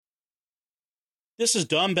This is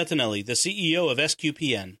Dom Bettinelli, the CEO of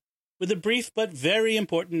SQPN, with a brief but very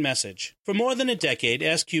important message. For more than a decade,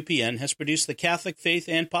 SQPN has produced the Catholic faith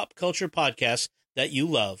and pop culture podcasts that you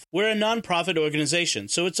love. We're a nonprofit organization,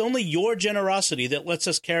 so it's only your generosity that lets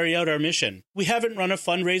us carry out our mission. We haven't run a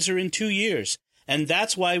fundraiser in 2 years, and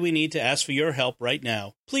that's why we need to ask for your help right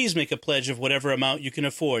now. Please make a pledge of whatever amount you can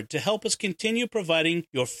afford to help us continue providing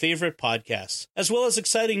your favorite podcasts, as well as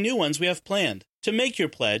exciting new ones we have planned. To make your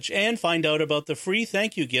pledge and find out about the free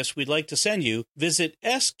thank you gifts we'd like to send you, visit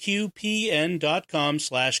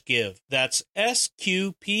sqpn.com/give. That's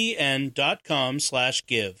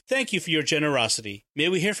sqpn.com/give. Thank you for your generosity. May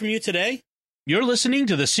we hear from you today? You're listening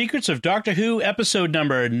to The Secrets of Doctor Who, episode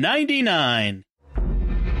number 99. Don't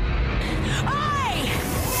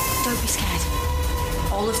be scared.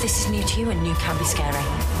 All of this is new to you and new can be scary.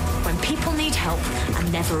 When people need help, I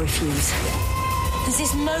never refuse. There's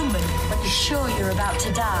this moment when you're sure you're about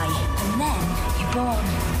to die, and then you're born.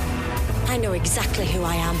 I know exactly who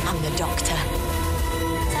I am. I'm the Doctor.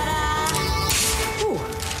 Ta-da! Ooh.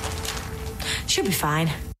 Should be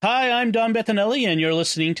fine. Hi, I'm Don Bettinelli, and you're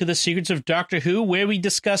listening to The Secrets of Doctor Who, where we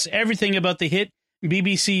discuss everything about the hit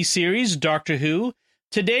BBC series Doctor Who.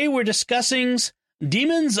 Today we're discussing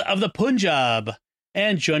Demons of the Punjab.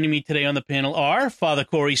 And joining me today on the panel are Father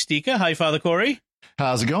Corey Stika. Hi, Father Corey.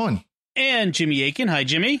 How's it going? And Jimmy Aiken. Hi,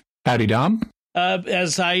 Jimmy. Howdy, Dom.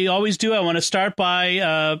 As I always do, I want to start by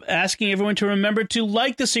asking everyone to remember to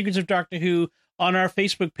like The Secrets of Doctor Who on our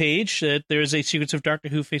Facebook page. There is a Secrets of Doctor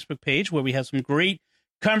Who Facebook page where we have some great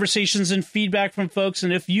conversations and feedback from folks.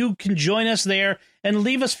 And if you can join us there and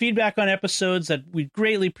leave us feedback on episodes, that we'd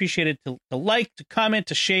greatly appreciate it to like, to comment,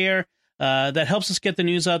 to share. That helps us get the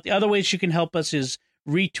news out. The other ways you can help us is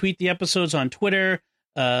retweet the episodes on Twitter,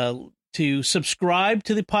 to subscribe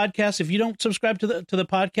to the podcast. If you don't subscribe to the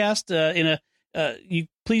podcast, you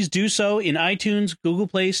please do so in iTunes, Google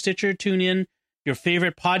Play, Stitcher, TuneIn, your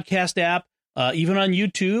favorite podcast app, even on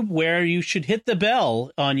YouTube, where you should hit the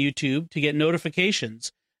bell on YouTube to get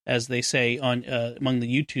notifications, as they say on among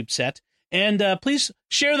the YouTube set. And please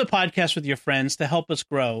share the podcast with your friends to help us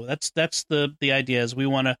grow. That's the idea. Is we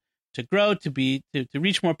want to grow, to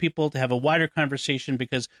reach more people, to have a wider conversation,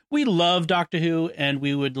 because we love Doctor Who and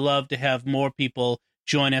we would love to have more people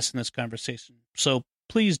join us in this conversation. So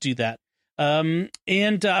please do that.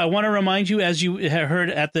 And I want to remind you, as you heard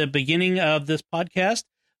at the beginning of this podcast,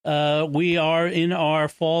 we are in our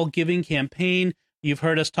fall giving campaign. You've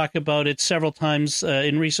heard us talk about it several times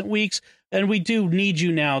in recent weeks, and we do need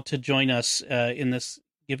you now to join us in this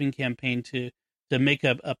giving campaign to make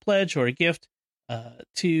a pledge or a gift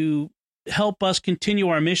to help us continue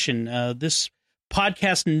our mission. This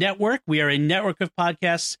podcast network, we are a network of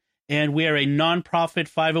podcasts, and we are a nonprofit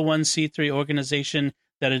 501c3 organization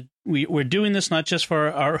that we're doing this not just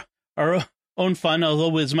for our own fun,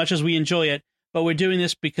 although as much as we enjoy it, but we're doing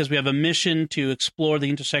this because we have a mission to explore the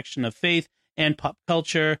intersection of faith and pop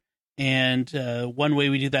culture. And one way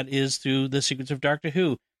we do that is through The Secrets of Doctor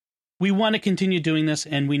Who. We want to continue doing this,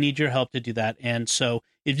 and we need your help to do that. And so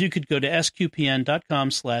if you could go to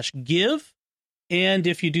sqpn.com/give, and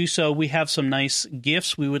if you do so, we have some nice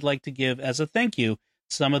gifts we would like to give as a thank you.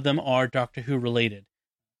 Some of them are Doctor Who related.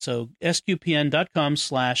 So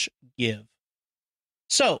sqpn.com/give.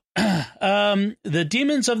 So the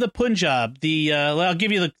Demons of the Punjab, I'll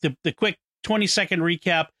give you the quick 20-second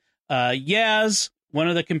recap. Yaz, one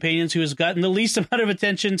of the companions who has gotten the least amount of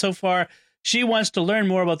attention so far, she wants to learn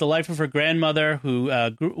more about the life of her grandmother, who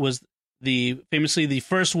was famously the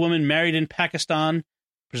first woman married in Pakistan,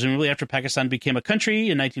 presumably after Pakistan became a country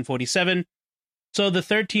in 1947. So the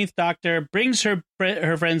 13th Doctor brings her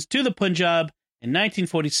friends to the Punjab in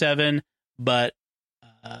 1947, but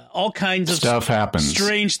all kinds of stuff happens.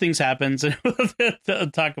 Strange things happens, and we'll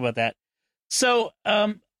talk about that. So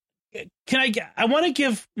I want to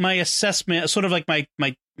give my assessment, sort of like my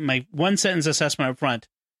one-sentence assessment up front.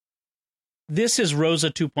 This is Rosa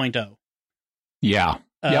 2.0. Yeah.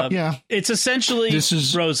 Yeah. It's essentially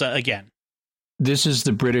Rosa again. This is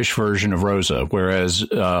the British version of Rosa, whereas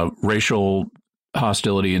racial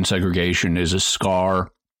hostility and segregation is a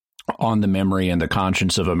scar on the memory and the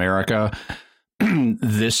conscience of America.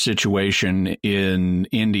 This situation in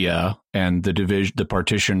India and the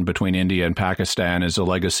partition between India and Pakistan is a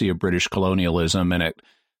legacy of British colonialism, and it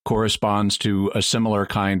corresponds to a similar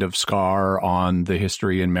kind of scar on the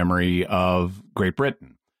history and memory of Great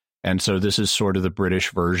Britain. And so this is sort of the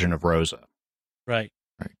British version of Rosa. Right.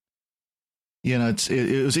 You know,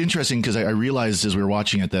 it was interesting because I realized as we were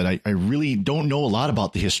watching it that I really don't know a lot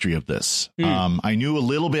about the history of this. I knew a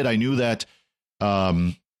little bit. I knew that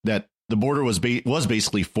that the border was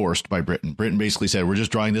basically forced by Britain. Britain basically said, we're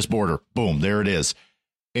just drawing this border. Boom, there it is.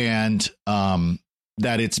 And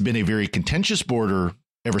that it's been a very contentious border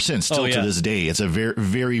ever since, still to this day. It's a very,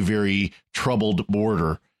 very, very troubled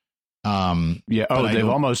border. They're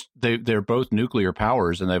both nuclear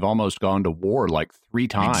powers, and they've almost gone to war like 3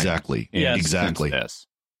 times. Exactly. Exactly. This.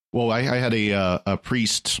 Well, I had a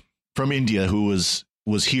priest from India who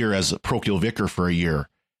was here as a parochial vicar for a year,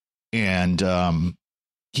 and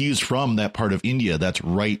he's from that part of India that's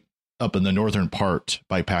right up in the northern part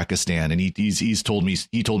by Pakistan, and he's told me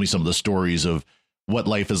some of the stories of what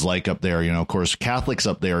life is like up there. You know, of course, Catholics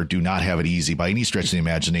up there do not have it easy by any stretch of the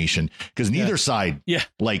imagination, because neither side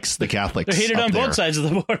likes the Catholics. They're hated on both sides of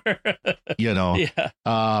the border. You know,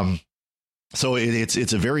 so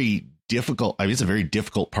it's a very difficult. I mean, it's a very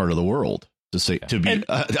difficult part of the world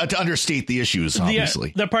to understate the issues.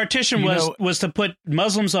 Obviously, the partition was to put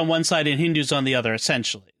Muslims on one side and Hindus on the other.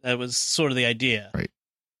 Essentially, that was sort of the idea, right?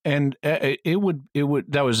 And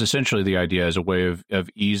that was essentially the idea, as a way of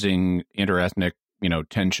easing interethnic,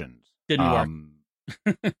 tensions. Didn't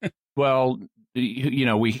work. Well,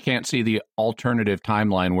 we can't see the alternative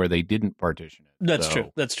timeline where they didn't partition it. That's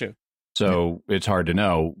true. So it's hard to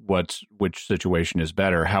know which situation is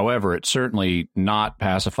better. However, it's certainly not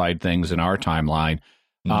pacified things in our timeline.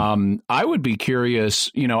 I would be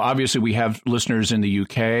curious, obviously we have listeners in the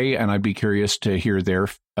UK, and I'd be curious to hear their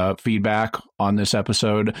feedback on this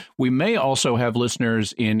episode. We may also have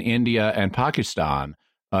listeners in India and Pakistan.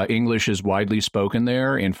 English is widely spoken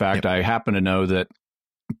there. In fact, I happen to know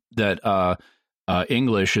that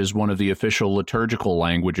English is one of the official liturgical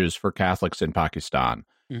languages for Catholics in Pakistan.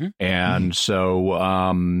 Mm-hmm. And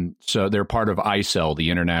so they're part of ICEL,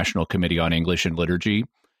 the International Committee on English and Liturgy.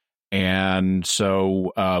 And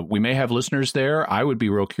so we may have listeners there. I would be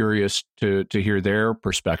real curious to hear their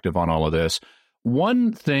perspective on all of this.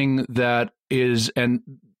 One thing that is, and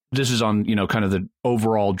this is on, kind of the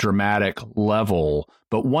overall dramatic level,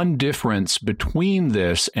 but one difference between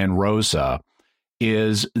this and Rosa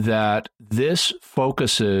is that this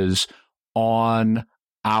focuses on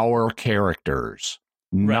our characters,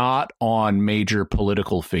 not on major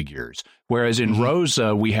political figures. Whereas in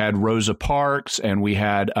Rosa, we had Rosa Parks and we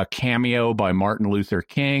had a cameo by Martin Luther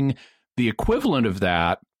King. The equivalent of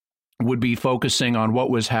that would be focusing on what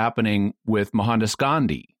was happening with Mohandas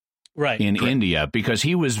Gandhi in India, because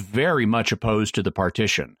he was very much opposed to the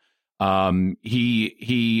partition.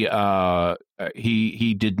 He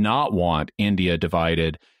did not want India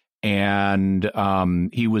divided, and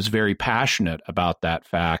he was very passionate about that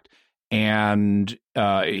fact. And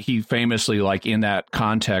he famously, like in that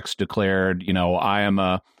context, declared, I am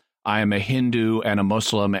a Hindu and a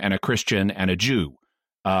Muslim and a Christian and a Jew.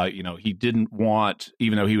 He didn't want,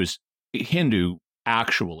 even though he was Hindu,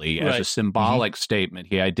 actually, as a symbolic statement,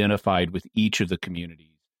 he identified with each of the communities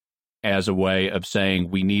as a way of saying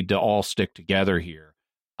we need to all stick together here.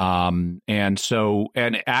 And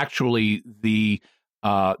actually, the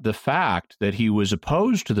fact that he was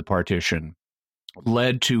opposed to the partition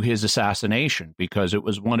led to his assassination, because it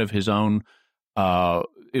was one of his own.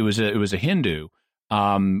 It was a Hindu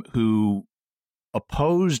who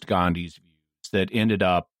opposed Gandhi's views that ended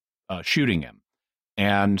up shooting him.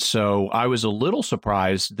 And so I was a little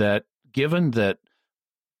surprised that, given that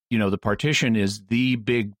the partition is the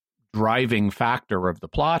big driving factor of the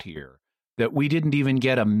plot here, that we didn't even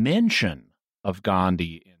get a mention of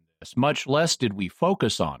Gandhi in this, much less did we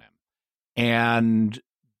focus on him. And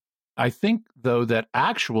I think, though, that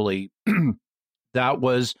actually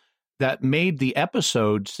that made the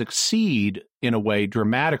episode succeed in a way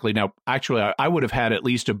dramatically. Now, actually, I would have had at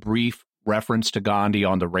least a brief reference to Gandhi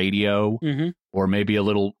on the radio, or maybe a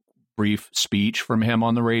little brief speech from him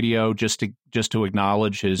on the radio, just to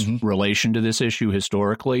acknowledge his relation to this issue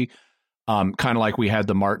historically, kind of like we had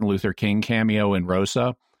the Martin Luther King cameo in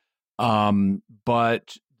Rosa.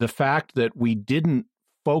 But the fact that we didn't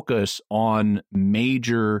focus on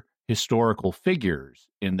major historical figures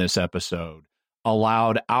in this episode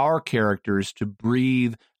allowed our characters to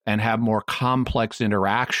breathe and have more complex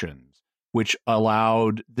interactions, which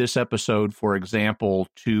allowed this episode, for example,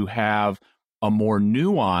 to have a more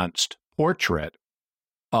nuanced portrait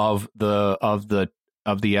of the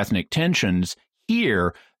ethnic tensions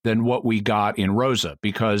here than what we got in Rosa,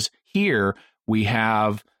 because here we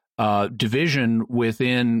have division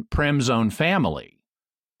within Prem's own family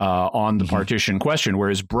on the partition question, where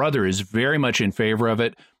his brother is very much in favor of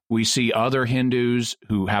it. We see other Hindus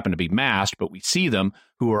who happen to be masked, but we see them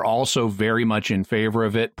who are also very much in favor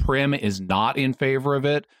of it. Prem is not in favor of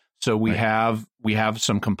it. So we have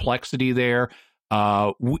some complexity there.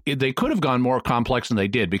 They could have gone more complex than they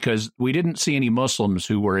did, because we didn't see any Muslims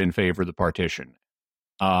who were in favor of the partition,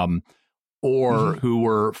 or who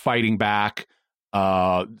were fighting back.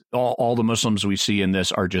 All the Muslims we see in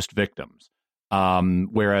this are just victims.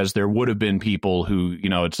 Whereas there would have been people who,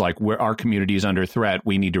 it's like, our community is under threat,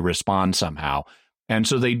 we need to respond somehow. And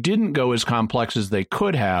so they didn't go as complex as they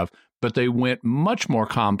could have, but they went much more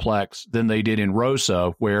complex than they did in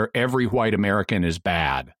Rosa, where every white American is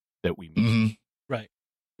bad that we meet. Right.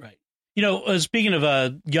 Speaking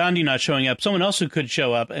of Gandhi not showing up, someone else who could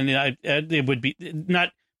show up, and it would be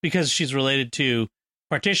not because she's related to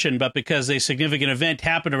partition, but because a significant event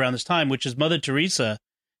happened around this time, which is Mother Teresa.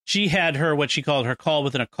 She had what she called her call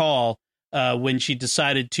within a call, when she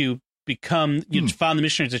decided to become, found the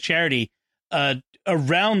Missionaries of Charity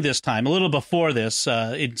around this time, a little before this,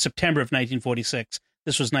 in September of 1946.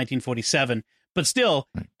 This was 1947. But still,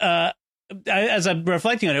 as I'm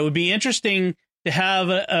reflecting on it, it would be interesting to have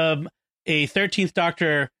a 13th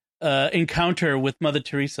Doctor encounter with Mother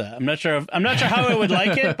Teresa. I'm not sure how I would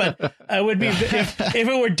like it, but I would be if it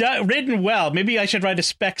were written well. Maybe I should write a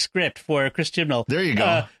spec script for Chris Chibnall. There you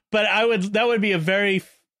go. But I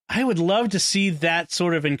would love to see that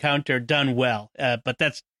sort of encounter done well. But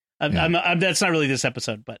that's that's not really this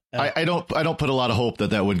episode. But I don't put a lot of hope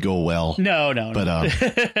that would go well. No.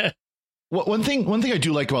 But one thing I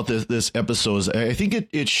do like about this episode is I think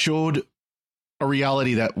it showed a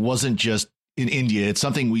reality that wasn't just in India. It's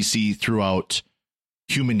something we see throughout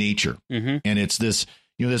human nature. And it's this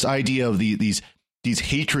idea of these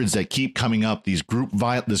hatreds that keep coming up, this group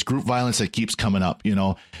violence that keeps coming up.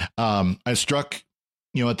 I struck,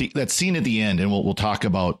 at that scene at the end, and we'll talk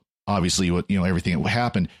about obviously what, everything that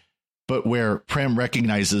happened, but where Prem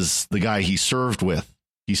recognizes the guy he's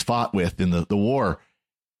fought with in the war.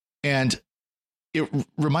 And it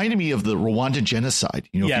reminded me of the Rwandan genocide.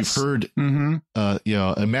 If you've heard,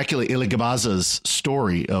 Immaculate Iligabaza's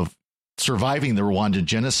story of surviving the Rwandan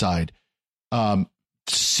genocide,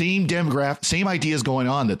 same demographic, same ideas going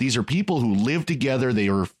on, that these are people who live together. They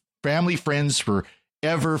were family friends for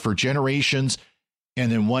generations.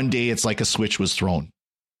 And then one day it's like a switch was thrown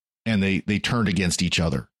and they turned against each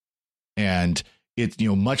other. And it's,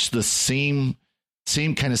 much the same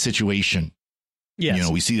kind of situation.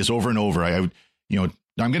 Yes. We see this over and over. I'm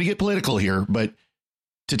going to get political here, but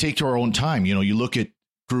to take to our own time, you look at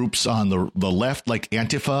groups on the left, like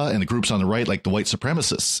Antifa, and the groups on the right, like the white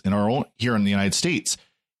supremacists in our own here in the United States.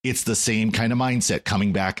 It's the same kind of mindset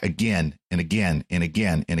coming back again and again and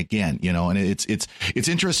again and again, and it's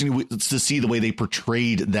interesting to see the way they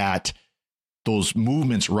portrayed those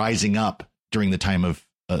movements rising up during the time of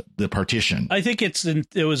the partition. I think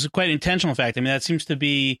it was quite intentional. In fact, I mean, that seems to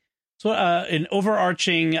be an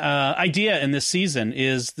overarching idea in this season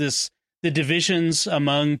is the divisions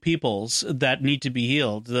among peoples that need to be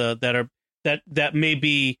healed, that may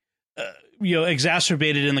be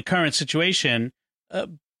exacerbated in the current situation,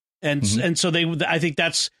 and so I think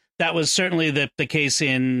that was certainly the case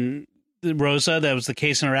in Rosa. That was the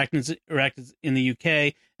case in Arachnids in the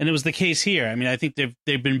UK, and it was the case here. I mean, I think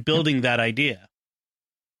they've been building that idea.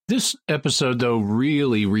 This episode, though,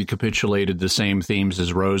 really recapitulated the same themes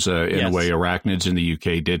as Rosa in a way Arachnids in the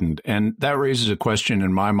UK didn't. And that raises a question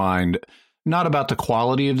in my mind, not about the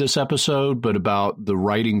quality of this episode, but about the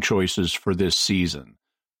writing choices for this season.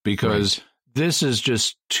 Because this is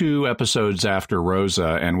just 2 episodes after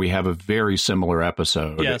Rosa, and we have a very similar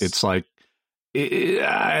episode. Yes. It's like,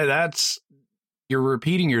 you're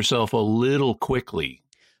repeating yourself a little quickly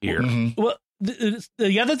here. Well,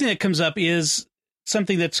 the other thing that comes up is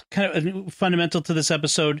something that's kind of fundamental to this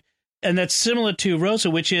episode, and that's similar to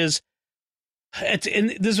Rosa, which is,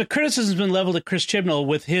 there's a criticism been leveled at Chris Chibnall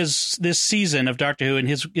with this season of Doctor Who and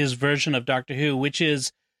his version of Doctor Who, which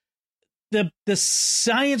is the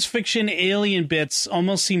science fiction alien bits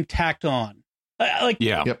almost seem tacked on,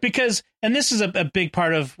 because, and this is a big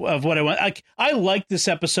part of what I want. I like this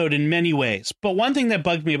episode in many ways, but one thing that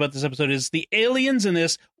bugged me about this episode is the aliens in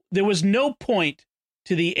this. There was no point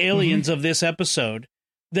to the aliens of this episode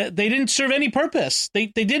that they didn't serve any purpose. They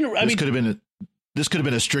didn't. This could have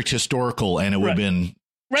been a strict historical, and it would have been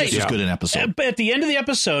just as good an episode. But at the end of the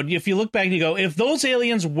episode, if you look back and you go, if those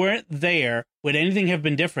aliens weren't there, would anything have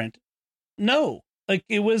been different? No. Like,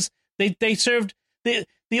 it was, they served the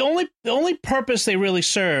only purpose they really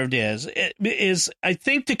served is I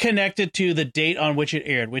think to connect it to the date on which it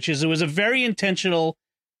aired, which is it was a very intentional,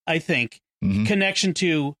 I think, connection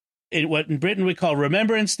to what in Britain we call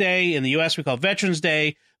Remembrance Day, in the US we call Veterans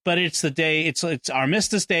Day, but it's the day, it's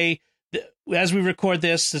Armistice Day. As we record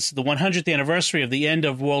this is the 100th anniversary of the end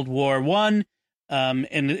of World War I,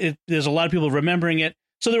 and there's a lot of people remembering it.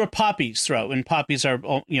 so there were poppies throughout, and poppies are,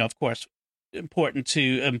 of course, important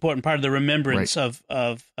part of the remembrance of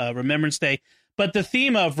Remembrance Day. But the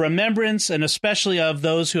theme of remembrance, and especially of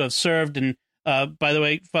those who have served, and by the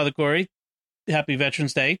way, Father Corey, happy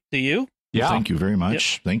Veterans Day to you. Yeah, thank you very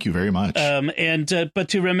much. Yep. Thank you very much. But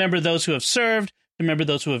to remember those who have served, to remember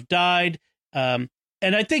those who have died. And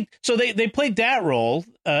I think so. They played that role,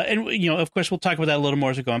 and of course, we'll talk about that a little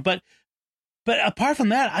more as we go on. But apart from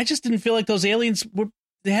that, I just didn't feel like those aliens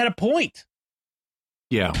they had a point.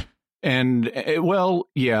 Yeah, and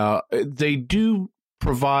they do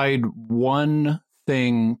provide one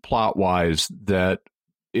thing plot-wise that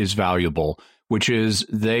is valuable, which is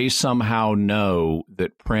they somehow know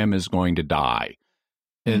that Prim is going to die.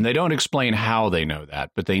 And they don't explain how they know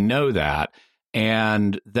that, but they know that,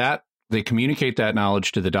 and that they communicate that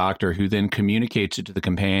knowledge to the Doctor, who then communicates it to the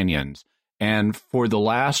companions. And for the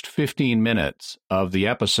last 15 minutes of the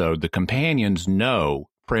episode, the companions know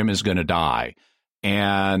Prim is going to die.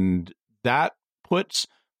 And that puts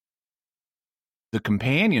the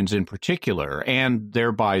companions in particular, and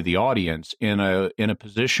thereby the audience, in a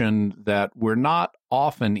position that we're not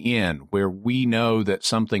often in, where we know that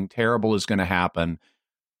something terrible is going to happen,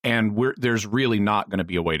 and there's really not going to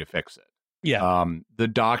be a way to fix it. Yeah. The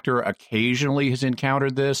Doctor occasionally has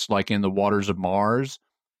encountered this, like in the Waters of Mars,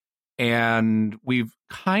 and we've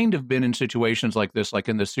kind of been in situations like this, like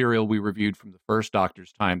in the serial we reviewed from the first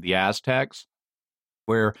Doctor's time, The Aztecs,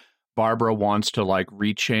 where Barbara wants to like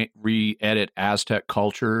re-edit Aztec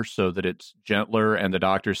culture so that it's gentler, and the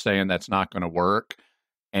Doctor's saying that's not going to work.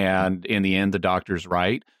 And in the end, the Doctor's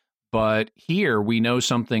right. But here we know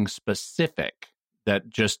something specific, that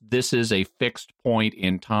just this is a fixed point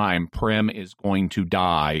in time. Prim is going to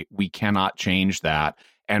die. We cannot change that.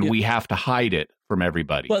 And we have to hide it from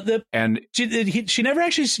everybody. Well, she never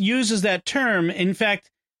actually uses that term. In fact,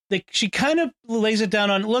 she kind of lays it down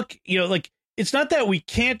on, look, it's not that we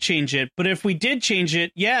can't change it, but if we did change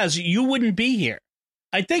it, you wouldn't be here.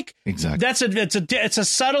 I think exactly it's a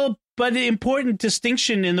subtle but important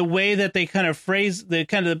distinction in the way that they kind of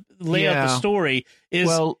lay out the story.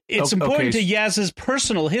 It's important to Yaz's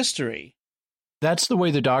personal history. That's the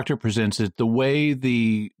way the Doctor presents it. The way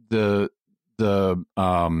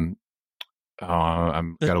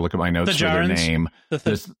I'm got to look at my notes for their name. The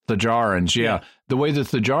Thajarans, yeah. The way the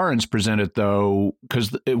Thajarans present it, though,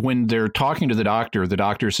 because when they're talking to the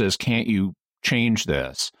Doctor says, "Can't you change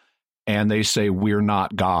this?" And they say, "We're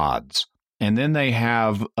not gods." And then they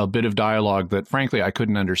have a bit of dialogue that, frankly, I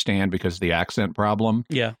couldn't understand because of the accent problem.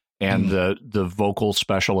 Yeah. And the vocal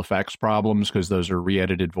special effects problems, because those are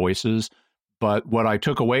re-edited voices. But what I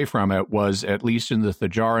took away from it was, at least in the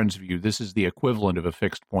Thajarans' view, this is the equivalent of a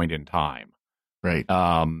fixed point in time. Right.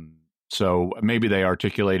 So maybe they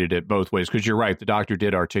articulated it both ways, because you're right. The Doctor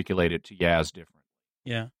did articulate it to Yaz differently.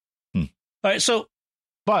 Yeah. All right. So,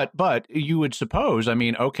 but you would suppose,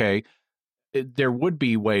 okay, there would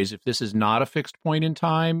be ways, if this is not a fixed point in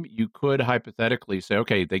time, you could hypothetically say,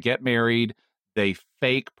 okay, they get married, they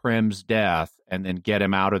fake Prim's death, and then get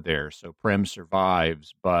him out of there. So Prim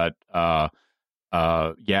survives, but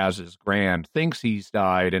Yaz's Grand thinks he's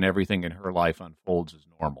died, and everything in her life unfolds as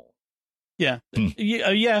normal. Yeah,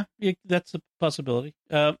 that's a possibility.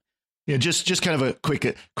 Just kind of a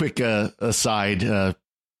quick aside.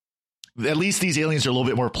 At least these aliens are a little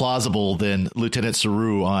bit more plausible than Lieutenant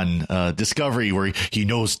Saru on Discovery, where he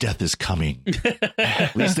knows death is coming.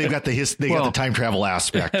 At least they've got got the time travel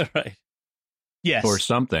aspect, right? Yes, or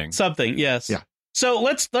something. Yes. Yeah. So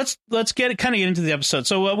let's get into the episode.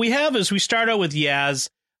 So what we have is we start out with Yaz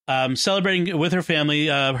celebrating with her family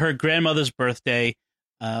her grandmother's birthday.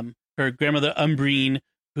 Her grandmother Umbreen,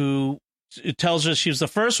 who tells us she was the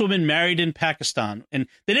first woman married in Pakistan, and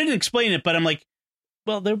they didn't explain it, but I'm like,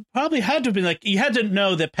 well, there probably had to have been, you had to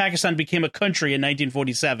know that Pakistan became a country in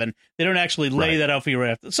 1947. They don't actually lay that out for you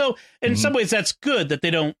right after. So in some ways, that's good that they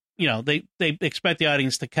don't, they expect the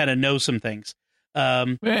audience to kind of know some things.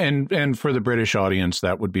 And for the British audience,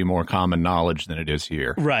 that would be more common knowledge than it is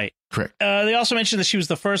here. Right. Correct. They also mentioned that she was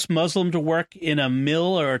the first Muslim to work in a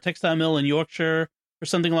mill or a textile mill in Yorkshire or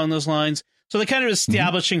something along those lines. So they're kind of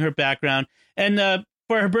establishing her background. And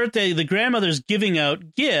for her birthday, the grandmother's giving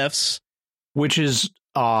out gifts. Which is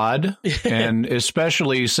odd, and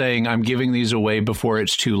especially saying, I'm giving these away before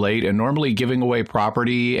it's too late. And normally giving away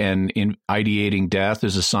property and ideating death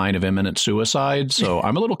is a sign of imminent suicide. So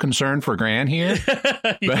I'm a little concerned for Gran here.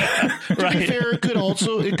 To be fair, it could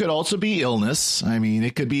also be illness.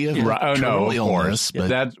 It could be a terminal illness.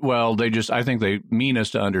 But I think they mean us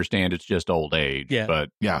to understand it's just old age. Yeah. But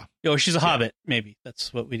yeah. Oh, she's a hobbit. Maybe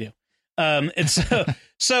that's what we do.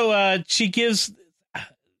 So she gives.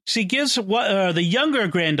 she gives the younger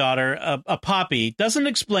granddaughter a poppy, doesn't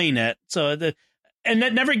explain it, and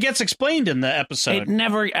that never gets explained in the episode. It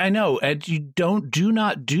never. I know. And you do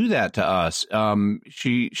not do that to us.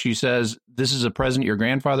 She says, "This is a present your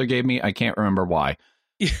grandfather gave me. I can't remember why."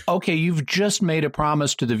 Okay, you've just made a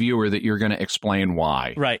promise to the viewer that you're going to explain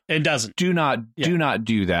why. Right, and doesn't. Do not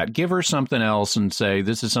do that. Give her something else and say,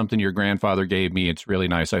 "This is something your grandfather gave me. It's really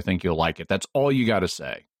nice. I think you'll like it." That's all you got to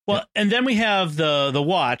say. Well, and then we have the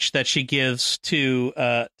watch that she gives to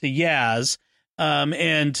Yaz,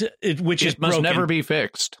 which is must broken. Never be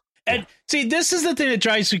fixed. And see, this is the thing that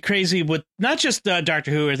drives me crazy with not just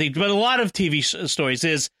Doctor Who or things, but a lot of TV stories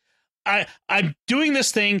is I'm doing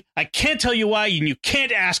this thing. I can't tell you why, and you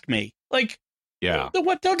can't ask me. Like, yeah,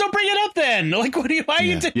 what? Don't bring it up then. Like, what do you? Why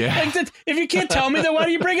yeah. Like, if you can't tell me, then why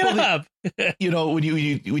do you bring it up? When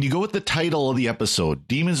you go with the title of the episode,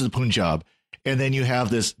 Demons of the Punjab, and then you have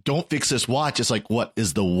this, don't fix this watch. It's like, what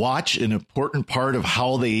is the watch an important part of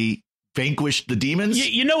how they vanquished the demons?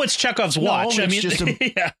 It's Chekhov's watch. No,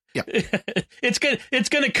 it's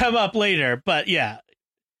gonna come up later, but yeah.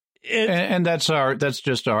 And that's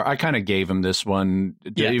just our. I kind of gave him this one,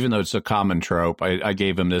 even though it's a common trope. I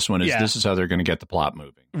gave him this one. This is how they're going to get the plot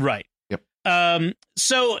moving, right? Yep.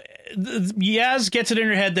 So Yaz gets it in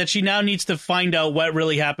her head that she now needs to find out what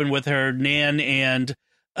really happened with her nan and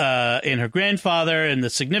her grandfather and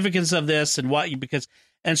the significance of this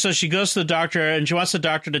and so she goes to the doctor and she wants the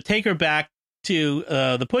doctor to take her back to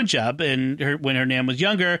the Punjab when her nan was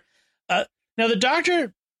younger. Now the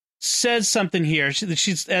doctor says something here.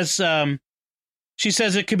 She says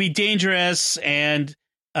it could be dangerous, and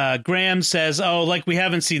Graham says, "Oh, like we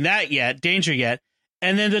haven't seen that yet, danger yet."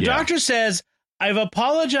 And then the doctor says, "I've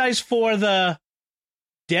apologized for the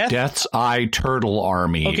Death's Eye Turtle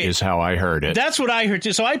Army," is how I heard it. That's what I heard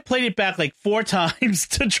too. So I played it back like 4 times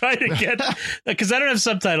to try to get, because I don't have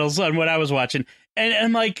subtitles on what I was watching, and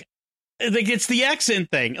I'm like it's the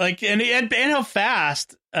accent thing, like and how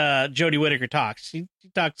fast Jodie Whittaker talks. She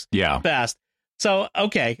talks fast. So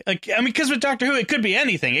okay, because with Doctor Who, it could be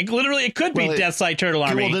anything. It could be Death's Eye Turtle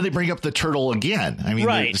Army. Well, then they bring up the turtle again. I mean,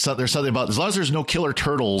 right. There's something about, as long as there's no killer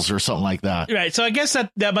turtles or something like that. Right. So I guess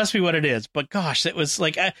that must be what it is. But gosh, it was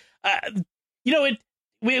like,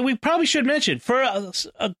 we probably should mention for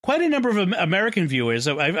quite a number of American viewers.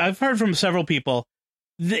 I've heard from several people.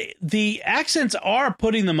 The accents are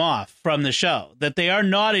putting them off from the show, that they are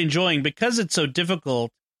not enjoying because it's so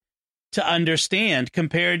difficult to understand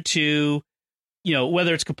compared to,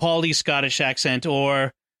 whether it's Capaldi's Scottish accent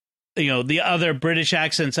or, the other British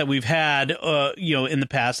accents that we've had, in the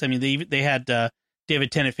past. I mean, they had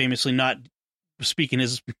David Tennant famously not speaking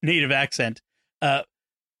his native accent.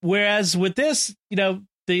 Whereas with this, the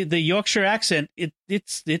Yorkshire accent,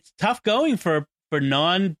 it's tough going for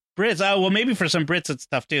non-Brits. Well, maybe for some Brits it's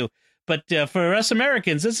tough too, but for us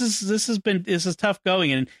Americans, this is tough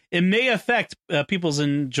going, and it may affect people's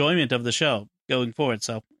enjoyment of the show going forward.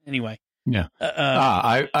 So anyway, yeah,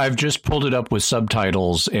 I've just pulled it up with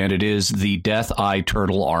subtitles, and it is the Death Eye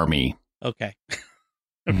Turtle Army. Okay,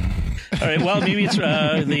 all right. Well, maybe it's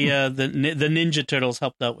the Ninja Turtles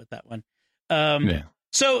helped out with that one.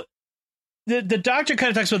 So the doctor kind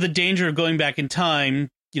of talks about the danger of going back in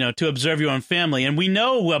time, to observe your own family. And we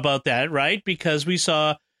know about that, right? Because we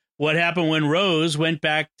saw what happened when Rose went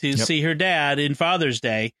back to see her dad in Father's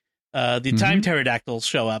Day. The time pterodactyls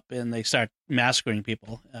show up and they start massacring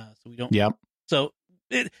people. So we don't. Yep. So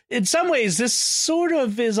in some ways, this sort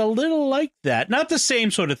of is a little like that. Not the same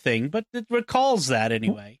sort of thing, but it recalls that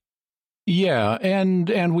anyway. Yeah.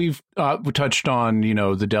 And we've touched on,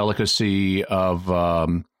 the delicacy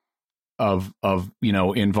of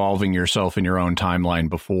involving yourself in your own timeline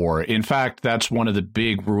before. In fact, that's one of the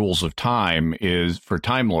big rules of time is for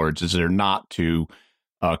Time Lords is they're not to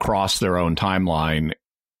cross their own timeline,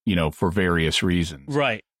 for various reasons.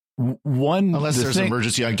 Right. Unless there's an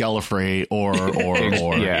emergency on Gallifrey or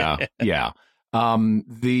yeah.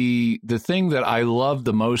 The thing that I love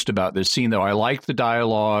the most about this scene, though, I like the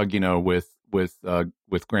dialogue, with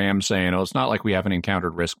Graham saying, "Oh, it's not like we haven't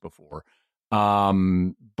encountered risk before."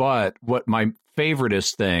 But what my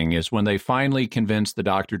favoriteest thing is when they finally convince the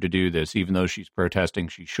doctor to do this, even though she's protesting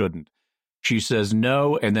she shouldn't. She says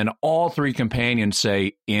no, and then all 3 companions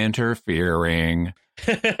say interfering.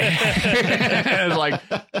 It's like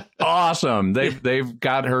awesome. They've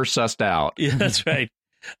got her sussed out. Yeah, that's right.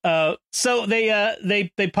 So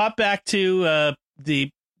they pop back to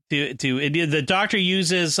India. The doctor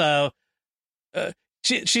uses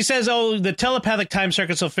she says, "Oh, the telepathic time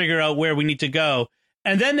circuits will figure out where we need to go."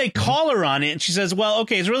 And then they call her on it, and she says, well,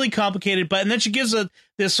 okay, it's really complicated, and then she gives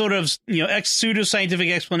this sort of, pseudo-scientific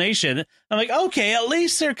explanation. I'm like, okay, at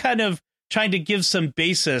least they're kind of trying to give some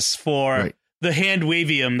basis for the hand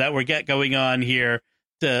wavium that we're going on here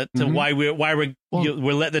to why we're letting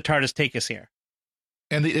the TARDIS take us here.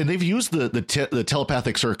 And they've used the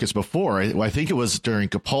telepathic circuits before. I think it was during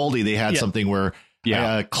Capaldi, they had something where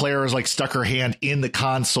Claire's like stuck her hand in the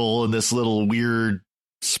console in this little weird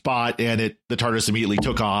spot, and the TARDIS immediately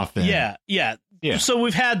took off. And yeah. So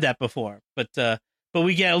we've had that before, but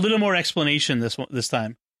we get a little more explanation this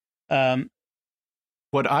time.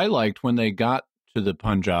 What I liked when they got to the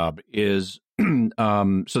Punjab is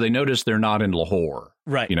so they noticed they're not in Lahore,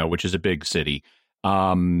 right? Which is a big city.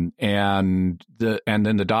 And then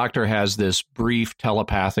the doctor has this brief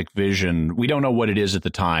telepathic vision. We don't know what it is at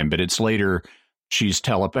the time, but it's later. She's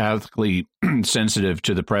telepathically sensitive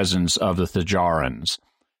to the presence of the Thajarans,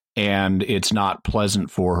 and it's not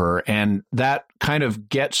pleasant for her. And that kind of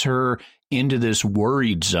gets her into this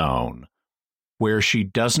worried zone where she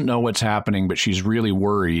doesn't know what's happening, but she's really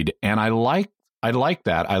worried. And I like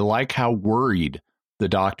that. I like how worried the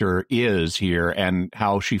doctor is here and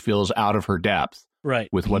how she feels out of her depth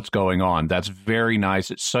with what's going on. That's very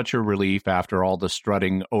nice. It's such a relief after all the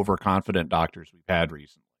strutting, overconfident doctors we've had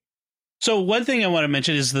recently. So one thing I want to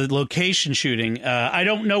mention is the location shooting. I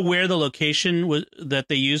don't know where the location was that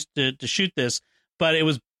they used to shoot this, but it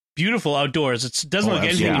was beautiful outdoors. It doesn't look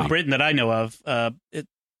anything in Britain that I know of. It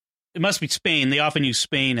must be Spain. They often use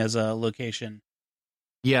Spain as a location.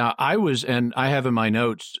 Yeah, I have in my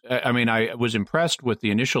notes, I was impressed with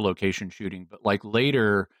the initial location shooting, but like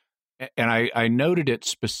later, and I noted it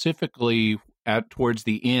specifically towards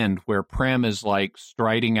the end where Prem is like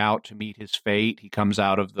striding out to meet his fate. He comes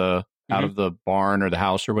out of the barn or the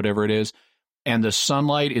house or whatever it is. And the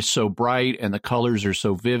sunlight is so bright and the colors are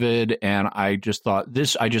so vivid. And I just thought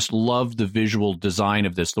I just love the visual design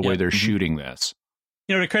of this, the way they're shooting this.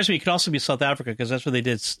 It occurs to me it could also be South Africa because that's where they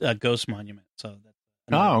did Ghost Monument. So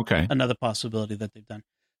that's another possibility that they've done.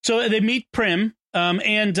 So they meet Prim,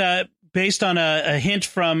 and based on a hint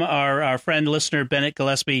from our friend listener Bennett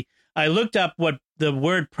Gillespie, I looked up what the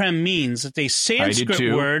word Prem means. It's a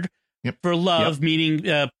Sanskrit word for love,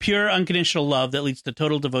 meaning pure unconditional love that leads to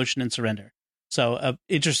total devotion and surrender. So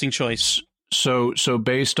interesting choice. So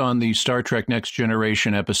based on the Star Trek Next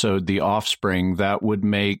Generation episode, The Offspring, that would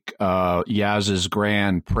make Yaz's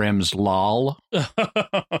grand Prem's lol.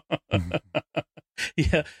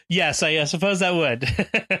 Yes, I suppose that would.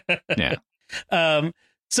 Yeah.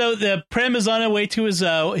 So the Prem is on her way to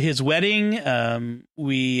his wedding.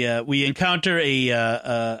 We encounter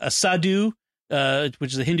a sadhu,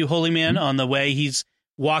 which is a Hindu holy man, on the way. He's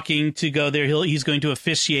walking to go there. He's going to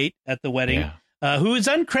officiate at the wedding. Who is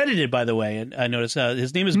uncredited, by the way. And I noticed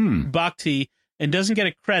his name is Bhakti and doesn't get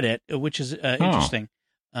a credit, which is interesting.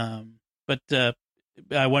 But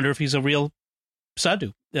I wonder if he's a real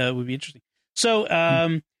sadhu. Would be interesting.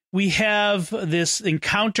 So we have this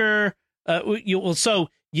encounter. So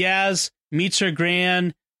Yaz meets her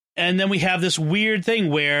Gran, and then we have this weird thing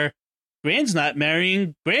where Gran's not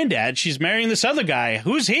marrying Granddad. She's marrying this other guy.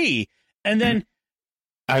 Who's he? And then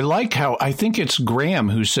I like how I think it's Graham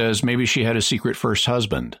who says maybe she had a secret first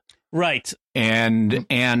husband. Right. And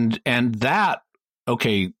that,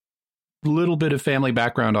 okay, little bit of family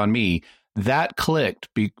background on me, that clicked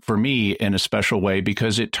for me in a special way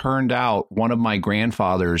because it turned out one of my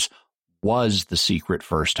grandfathers was the secret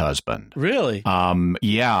first husband. Really?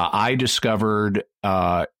 Yeah, I discovered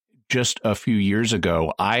just a few years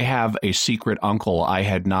ago, I have a secret uncle I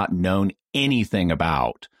had not known anything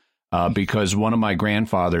about. Because one of my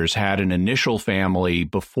grandfathers had an initial family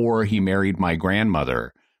before he married my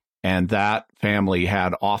grandmother, and that family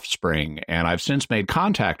had offspring, and I've since made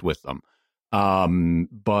contact with them.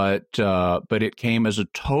 But it came as a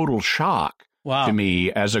total shock to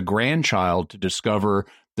me as a grandchild to discover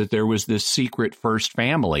that there was this secret first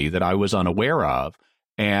family that I was unaware of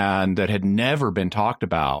and that had never been talked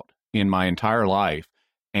about in my entire life.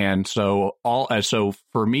 And so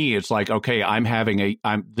for me, it's like, okay,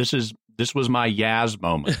 this was my Yaz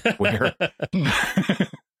moment where.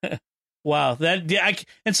 Wow.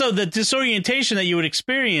 And so the disorientation that you would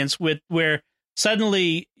experience where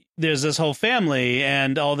suddenly there's this whole family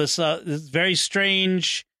and all this very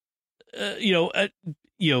strange,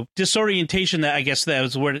 disorientation that I guess that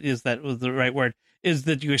was the right word is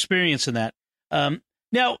that you experience in that.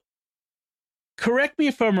 Now, correct me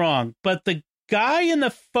if I'm wrong, but the guy in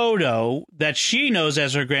the photo that she knows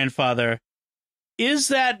as her grandfather, is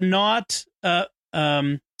that not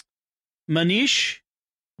Manish,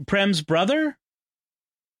 Prem's brother?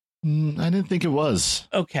 I didn't think it was.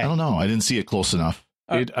 Okay. I don't know. I didn't see it close enough.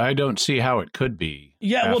 I don't see how it could be.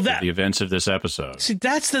 Yeah, well, the events of this episode. See,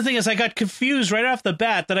 that's the thing is I got confused right off the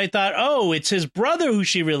bat that I thought, oh, it's his brother who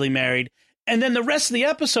she really married. And then the rest of the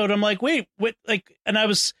episode, I'm like, wait, what? Like, and I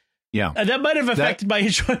was, that might have affected my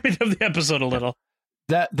enjoyment of the episode a little.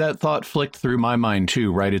 That thought flicked through my mind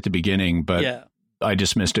too, right at the beginning, but I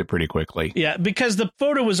dismissed it pretty quickly. Yeah, because the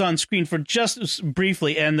photo was on screen for just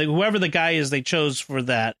briefly, and whoever the guy is they chose for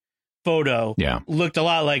that photo looked a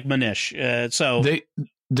lot like Manish. So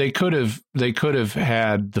they could have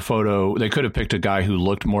had the photo. They could have picked a guy who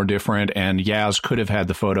looked more different, and Yaz could have had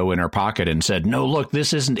the photo in her pocket and said, "No, look,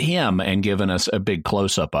 this isn't him," and given us a big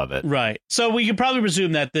close up of it. Right. So we could probably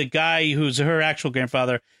presume that the guy who's her actual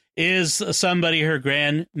grandfather is somebody her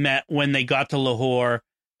grand met when they got to Lahore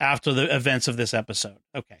after the events of this episode.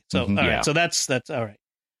 Okay. So, all right. So that's all right.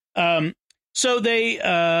 So they,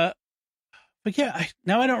 but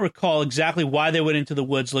now I don't recall exactly why they went into the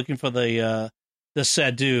woods looking for the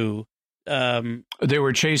Sadhu. They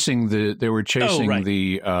were chasing the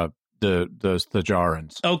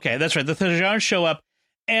Thajarans. Okay. That's right. The Thajarans show up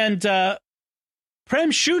and,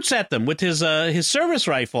 Prem shoots at them with his service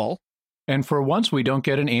rifle. And for once, we don't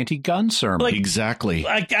get an anti-gun sermon. Exactly.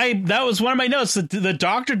 That was one of my notes. The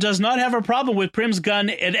doctor does not have a problem with Prim's gun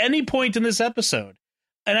at any point in this episode.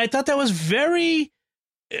 And I thought that was very...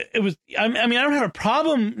 It was. I mean, I don't have a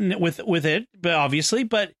problem with it, but obviously,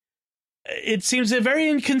 but it seems very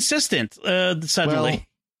inconsistent suddenly.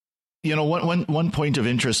 Well, one point of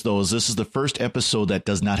interest, though, is this is the first episode that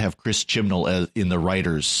does not have Chris Chibnall in the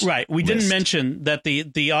writers. Right. We didn't mention that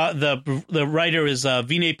the writer is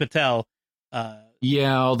Vinay Patel.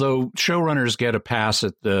 Although showrunners get a pass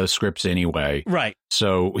at the scripts anyway. Right.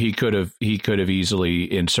 So he could have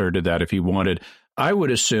easily inserted that if he wanted. I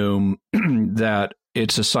would assume that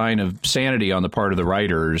it's a sign of sanity on the part of the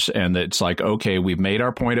writers, and that it's like, okay, we've made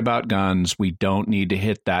our point about guns. We don't need to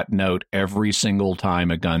hit that note every single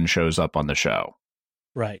time a gun shows up on the show.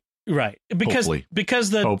 Right. Because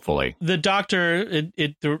the doctor,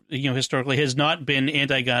 historically has not been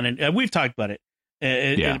anti-gun, and we've talked about it.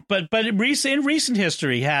 But in recent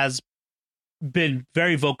history has been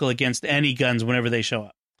very vocal against any guns whenever they show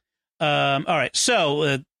up. All right,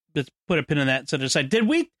 so let's put a pin in that. So decide, did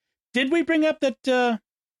we bring up that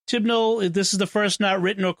Chibnall? This is the first not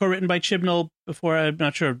written or co-written by Chibnall before. I'm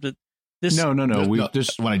not sure. No.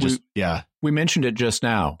 We mentioned it just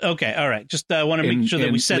now. Okay, all right. Just want to make sure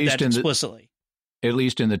that we said that explicitly. At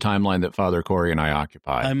least in the timeline that Father Corey and I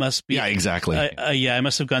occupy. I must be. Yeah, exactly. I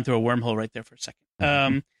must have gone through a wormhole right there for a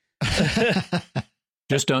second.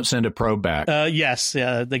 Just don't send a probe back. Yes,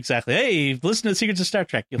 yeah, exactly. Hey, listen to the Secrets of Star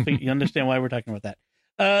Trek. You understand why we're talking about that.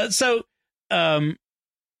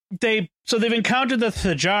 They've encountered the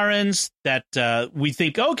Thajarans that we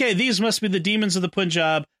think, okay, these must be the demons of the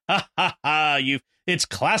Punjab. Ha ha ha! It's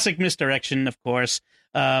classic misdirection, of course.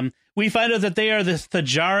 We find out that they are the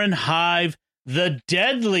Thajaran Hive, the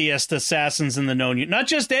deadliest assassins in the known. Not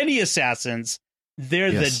just any assassins.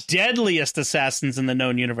 They're the deadliest assassins in the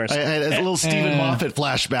known universe. I had a little Stephen Moffat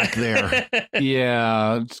flashback there.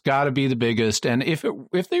 Yeah, it's got to be the biggest. And if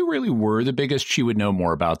they really were the biggest, she would know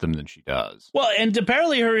more about them than she does. Well, and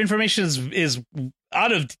apparently her information is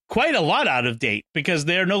quite a lot out of date because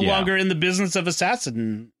they're no longer in the business of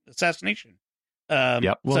assassination.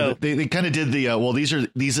 Well, so they kind of did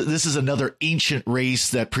this is another ancient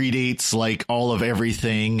race that predates like all of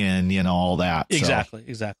everything and all that. Exactly.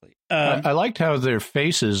 I liked how their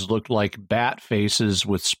faces looked like bat faces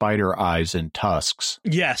with spider eyes and tusks.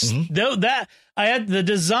 Yes, though that I had the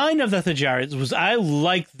design of the Thajarans I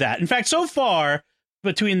liked that. In fact, so far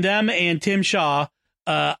between them and Tim Shaw,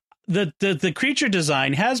 the creature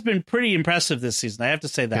design has been pretty impressive this season. I have to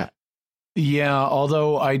say that. Yeah,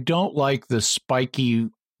 although I don't like the spiky,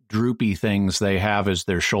 droopy things they have as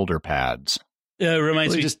their shoulder pads. It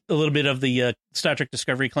reminds me just a little bit of the Star Trek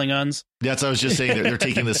Discovery Klingons. That's what I was just saying. They're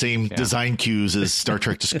taking the same design cues as Star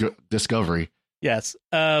Trek Discovery. Yes.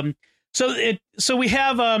 So we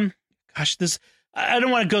have this. I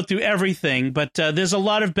don't want to go through everything, but there's a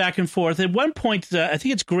lot of back and forth. At one point, I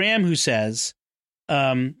think it's Graham who says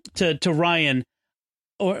to Ryan.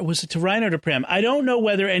 Or was it to Ryan or to Prem? I don't know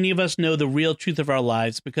whether any of us know the real truth of our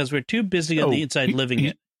lives because we're too busy on the inside living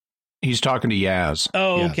it. He's talking to Yaz.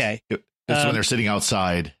 Oh, yes. Okay. That's when they're sitting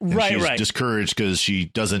outside. And she's discouraged because she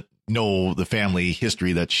doesn't know the family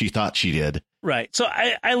history that she thought she did. Right. So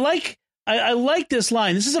I like this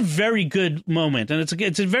line. This is a very good moment, and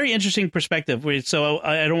it's a very interesting perspective. So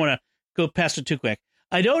I don't want to go past it too quick.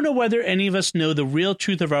 I don't know whether any of us know the real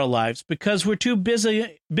truth of our lives because we're too busy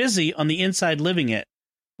on the inside living it.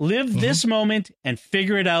 Live this moment and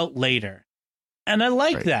figure it out later. And I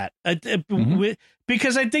like that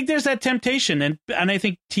because I think there's that temptation, and I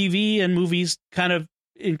think TV and movies kind of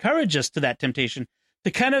encourage us to that temptation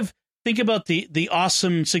to kind of think about the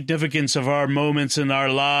awesome significance of our moments in our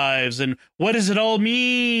lives and what does it all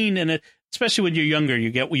mean, and especially when you're younger,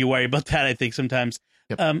 you worry about that. I think sometimes,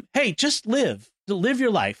 hey, just live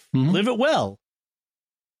your life, live it well.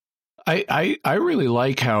 I really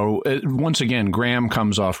like how, once again, Graham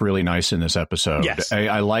comes off really nice in this episode. Yes.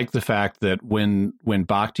 I like the fact that when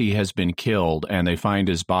Bhakti has been killed and they find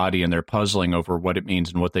his body and they're puzzling over what it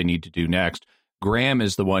means and what they need to do next, Graham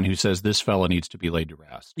is the one who says this fella needs to be laid to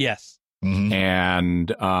rest. Yes. Mm-hmm.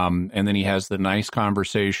 And then he has the nice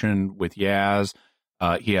conversation with Yaz.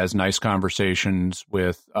 He has nice conversations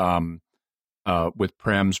with Prem's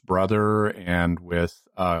brother and with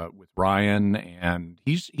Ryan, and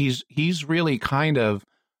he's really kind of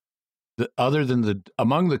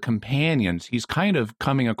among the companions, he's kind of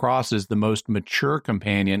coming across as the most mature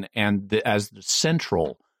companion and as the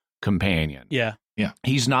central companion. Yeah. Yeah.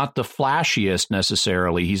 He's not the flashiest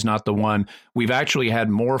necessarily. He's not the one. We've actually had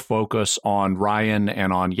more focus on Ryan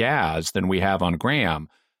and on Yaz than we have on Graham,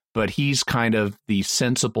 but he's kind of the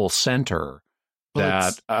sensible center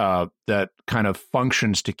that kind of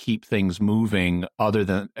functions to keep things moving other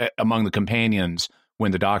than among the companions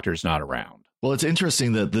when the doctor's not around. Well, it's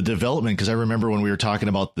interesting that the development, because I remember when we were talking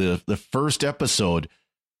about the first episode,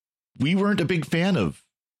 we weren't a big fan of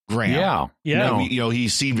Graham. Yeah. No. He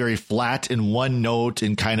seemed very flat in one note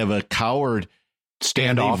and kind of a coward,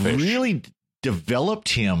 standoffish. They really developed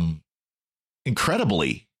him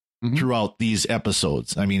incredibly throughout these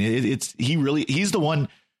episodes. I mean, he's the one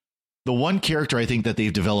character I think that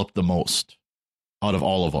they've developed the most out of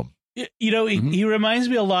all of them. He reminds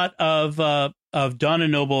me a lot of Donna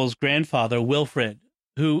Noble's grandfather, Wilfred,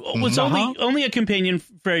 who was only a companion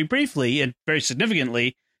very briefly and very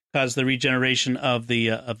significantly caused the regeneration of the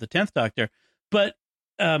 10th Doctor. But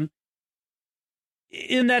in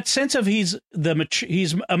that sense of he's a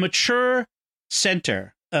mature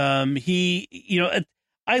center. I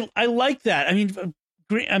like that. I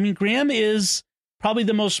mean, Graham is probably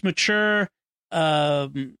the most mature,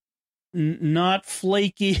 not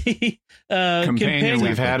flaky companion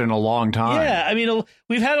we've had in a long time. Yeah, I mean,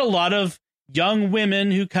 we've had a lot of young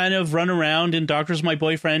women who kind of run around and Doctor's My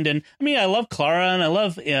Boyfriend, and I mean, I love Clara and I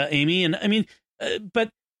love Amy, and I mean, but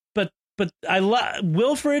I love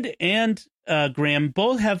Wilfred and Graham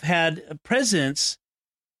both have had a presence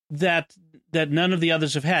that none of the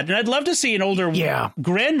others have had, and I'd love to see an older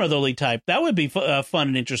grandmotherly type. That would be fun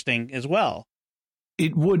and interesting as well.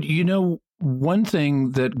 It would, one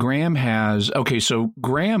thing that Graham has. Okay, so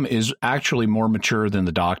Graham is actually more mature than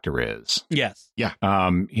the Doctor is. Yes. Yeah.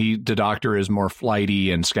 The Doctor is more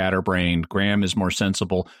flighty and scatterbrained. Graham is more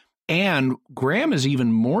sensible, and Graham is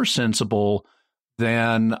even more sensible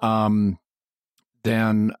than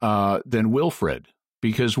Wilfred,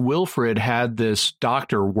 because Wilfred had this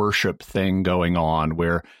Doctor worship thing going on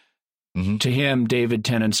where. To him, David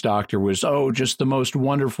Tennant's Doctor was, just the most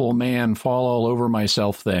wonderful man, fall all over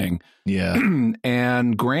myself thing. Yeah.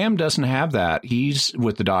 And Graham doesn't have that. He's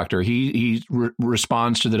with the Doctor. He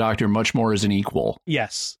responds to the Doctor much more as an equal.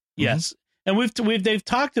 Yes. Yes. And they've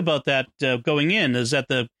talked about that going in, is that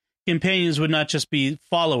the companions would not just be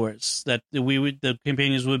followers, that the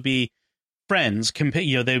companions would be friends.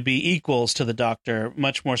 They'd be equals to the Doctor,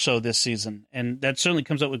 much more so this season. And that certainly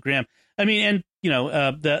comes out with Graham. I mean, and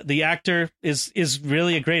the actor is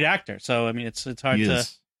really a great actor. So I mean, it's hard to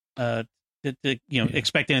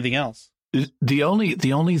expect anything else. The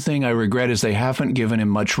only thing I regret is they haven't given him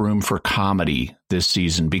much room for comedy this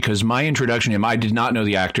season, because my introduction to him, I did not know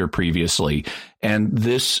the actor previously, and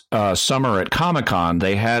this summer at Comic-Con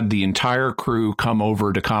they had the entire crew come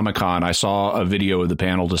over to Comic-Con. I saw a video of the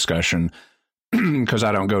panel discussion because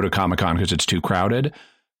I don't go to Comic-Con because it's too crowded.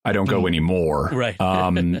 I don't go anymore. Right.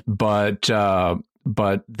 But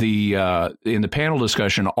the in the panel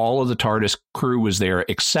discussion, all of the TARDIS crew was there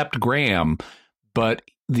except Graham, but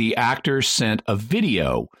the actors sent a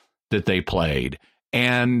video that they played,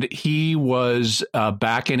 and he was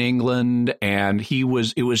back in England, and it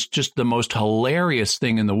was just the most hilarious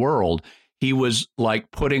thing in the world. He was like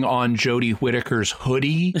putting on Jodie Whittaker's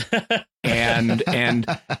hoodie and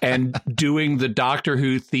doing the Doctor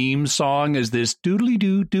Who theme song as this doodly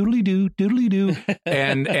doo doodly doo doodly doo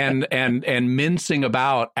and mincing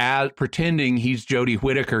about as pretending he's Jodie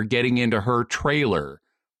Whittaker getting into her trailer.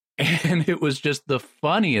 And it was just the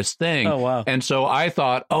funniest thing. Oh, wow. And so I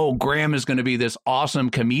thought, Graham is going to be this awesome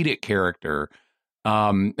comedic character.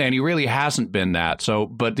 And he really hasn't been that. So,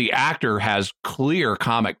 but the actor has clear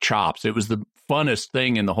comic chops. It was the funnest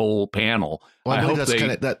thing in the whole panel. Well, I believe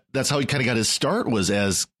that's how he kind of got his start, was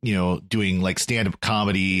as, doing like stand-up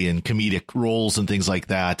comedy and comedic roles and things like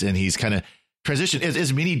that. And he's kind of transitioned,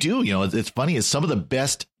 as many do. It's funny, as some of the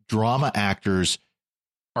best drama actors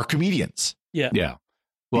are comedians. Yeah.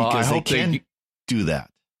 Well, because I hope they can do that.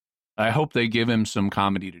 I hope they give him some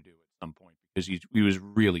comedy to do at some point, because he was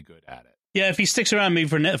really good at it. Yeah, if he sticks around maybe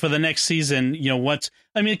for the next season,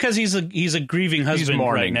 because he's a grieving husband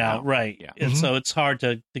right now, right? Yeah. And so it's hard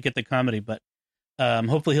to get the comedy, but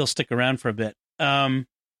hopefully he'll stick around for a bit.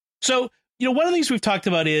 So one of the things we've talked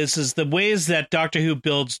about is the ways that Doctor Who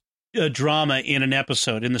builds drama in an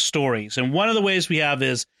episode, in the stories, and one of the ways we have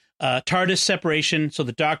is TARDIS separation. So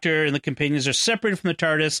the Doctor and the companions are separated from the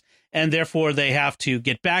TARDIS, and therefore they have to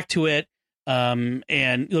get back to it. And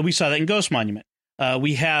we saw that in Ghost Monument.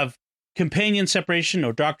 We have companion separation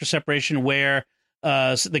or Doctor separation, where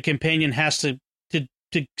the companion has to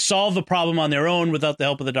solve the problem on their own without the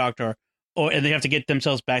help of the Doctor, and they have to get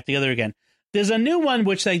themselves back together again. There's a new one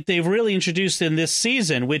which they've really introduced in this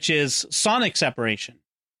season, which is Sonic separation.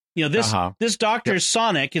 This Doctor's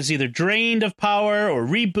Sonic is either drained of power or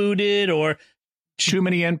rebooted, or too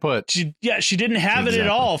many inputs. She didn't have it at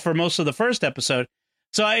all for most of the first episode.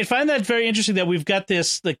 So I find that very interesting that we've got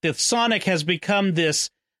this, like, the Sonic has become this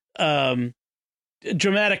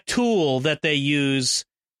dramatic tool that they use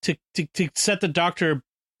to set the Doctor,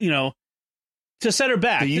 to set her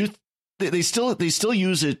back. They still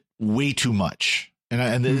use it way too much.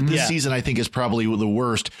 And this season, I think, is probably the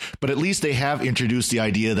worst. But at least they have introduced the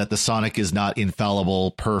idea that the Sonic is not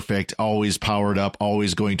infallible, perfect, always powered up,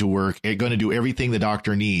 always going to work, going to do everything the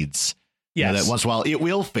Doctor needs. Yes. That once in a while it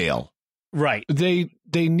will fail. Right. They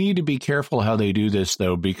need to be careful how they do this,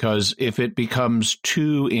 though, because if it becomes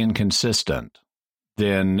too inconsistent,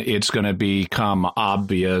 then it's going to become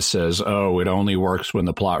obvious as, it only works when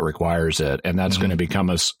the plot requires it. And that's going to become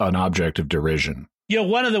an object of derision.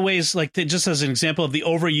 One of the ways, just as an example of the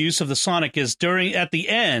overuse of the Sonic, is at the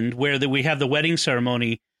end where we have the wedding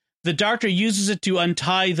ceremony, the Doctor uses it to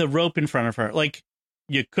untie the rope in front of her. Like,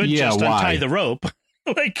 you could untie the rope.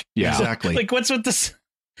 Exactly. Like, what's with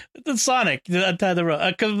the Sonic to untie the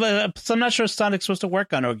rope? So I'm not sure Sonic's supposed to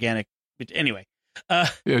work on organic. But anyway.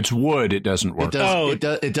 It's wood. It doesn't work.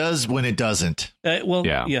 It does when it doesn't.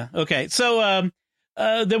 Okay. So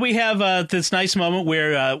then we have this nice moment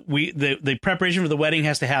where the preparation for the wedding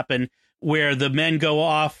has to happen, where the men go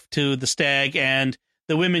off to the stag and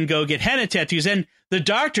the women go get henna tattoos, and the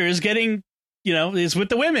Doctor is getting, is with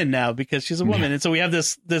the women now because she's a woman, and so we have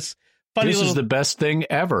this funny. This is the best thing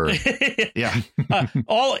ever. Yeah.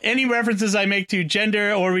 Any references I make to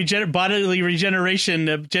gender or bodily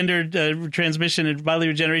regeneration, gender transmission and bodily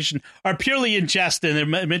regeneration are purely in jest, and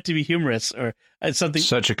they're meant to be humorous or something.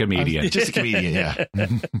 Such a comedian. Just a comedian, yeah.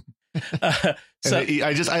 They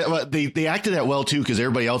acted that well too, because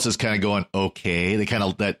everybody else is kind of going, okay. They kind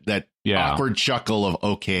of that awkward chuckle of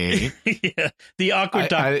okay. Yeah, the awkward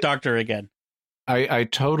Doctor again. I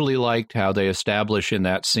totally liked how they establish in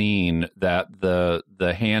that scene that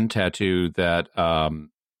the hand tattoo that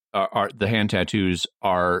the hand tattoos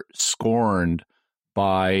are scorned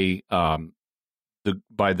by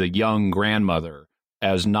the young grandmother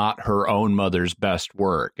as not her own mother's best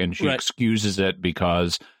work, and she excuses it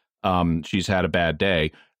because she's had a bad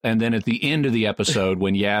day. And then at the end of the episode,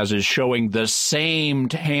 when Yaz is showing the same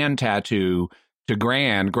hand tattoo to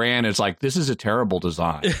Gran is like, this is a terrible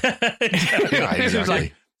design. It's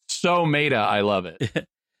like so meta. I love it.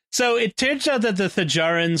 So it turns out that the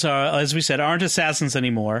Thajarans are, as we said, aren't assassins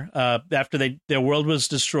anymore. After their world was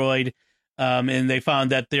destroyed, and they found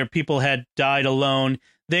that their people had died alone,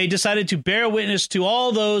 they decided to bear witness to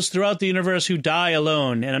all those throughout the universe who die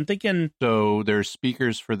alone. And I'm thinking, so there's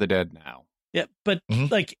speakers for the dead now. Yeah, but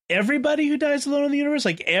like everybody who dies alone in the universe,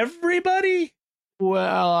 like everybody.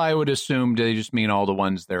 Well, I would assume they just mean all the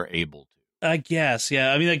ones they're able to. I guess,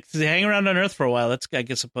 yeah. I mean, like, they hang around on Earth for a while.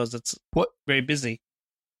 Suppose that's very busy.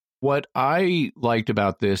 What I liked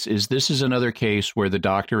about this is another case where the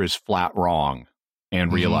Doctor is flat wrong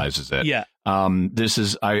and realizes it. Yeah.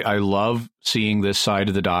 I love seeing this side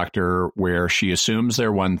of the Doctor where she assumes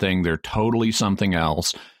they're one thing, they're totally something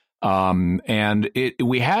else. And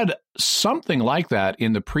we had something like that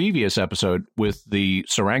in the previous episode with the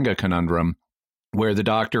Saranga conundrum, where the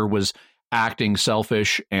Doctor was acting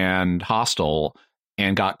selfish and hostile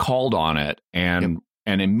and got called on it and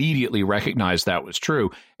immediately recognized that was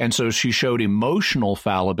true. And so she showed emotional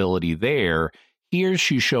fallibility there. Here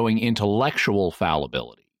she's showing intellectual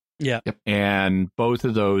fallibility. Yeah. Yep. And both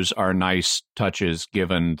of those are nice touches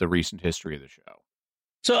given the recent history of the show.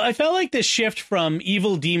 So I felt like the shift from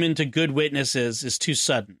evil demon to good witnesses is too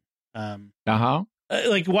sudden.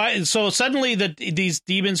 Like why? So suddenly these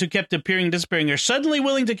demons who kept appearing and disappearing are suddenly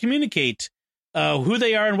willing to communicate who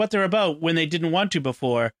they are and what they're about when they didn't want to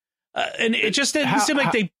before, and it just didn't seem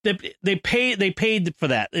like they paid for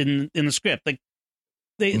that in the script. Like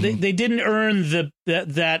they didn't earn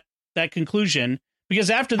that conclusion, because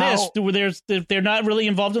after this they're not really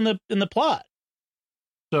involved in the plot.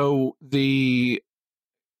 So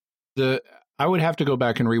I would have to go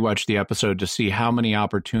back and rewatch the episode to see how many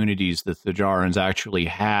opportunities the Thajarans actually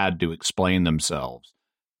had to explain themselves,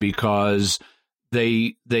 because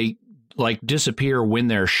they like disappear when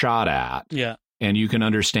they're shot at. Yeah. And you can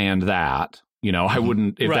understand that. You know, I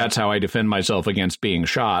wouldn't, if that's how I defend myself against being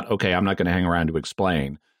shot, okay, I'm not going to hang around to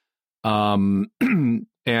explain. And then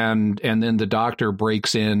the doctor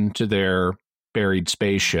breaks into their buried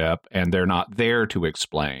spaceship and they're not there to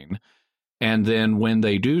explain. And then when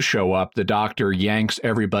they do show up, the doctor yanks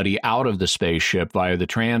everybody out of the spaceship via the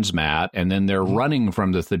transmat, and then they're running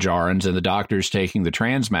from the Thajarans, and the doctor's taking the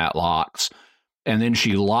transmat locks, and then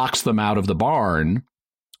she locks them out of the barn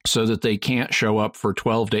so that they can't show up for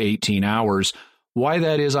 12 to 18 hours. Why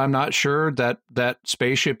that is, I'm not sure. That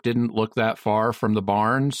spaceship didn't look that far from the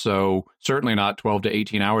barn, so certainly not 12 to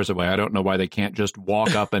 18 hours away. I don't know why they can't just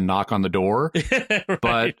walk up and knock on the door.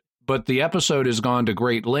 Right. But the episode has gone to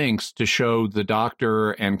great lengths to show the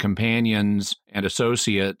doctor and companions and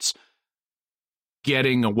associates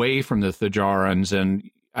getting away from the Thajarans, and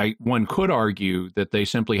one could argue that they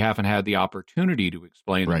simply haven't had the opportunity to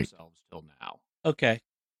explain themselves till now. Okay.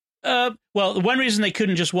 Well, one reason they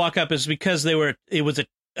couldn't just walk up is because it was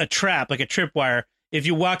a trap, like a tripwire. If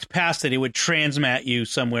you walked past it, it would transmat you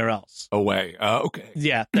somewhere else. Away. Okay.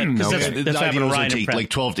 Yeah. That's having Orion take like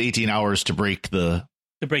 12 to 18 hours to break the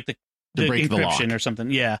encryption lock or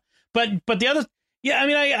something. Yeah. But the other, I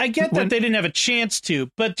mean, I get that they didn't have a chance to,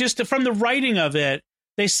 but just from the writing of it,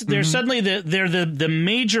 they're suddenly they're the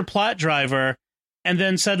major plot driver, and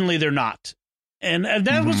then suddenly they're not. And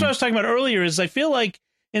that was what I was talking about earlier, is I feel like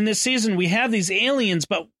in this season we have these aliens,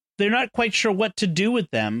 but they're not quite sure what to do with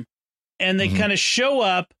them. And they kind of show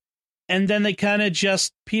up, and then they kind of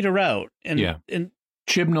just peter out. And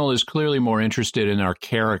Chibnall is clearly more interested in our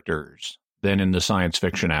characters than in the science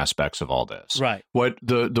fiction aspects of all this. Right. What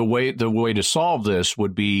the way to solve this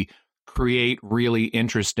would be create really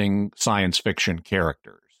interesting science fiction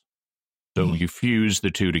characters. So you fuse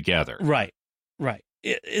the two together. Right.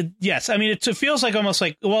 Yes. I mean, it feels like almost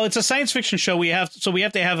like, well, it's a science fiction show. We have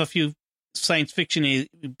to have a few science fiction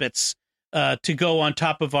bits to go on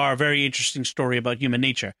top of our very interesting story about human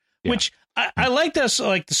nature, which I like this,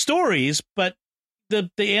 like the stories, but the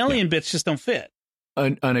alien bits just don't fit.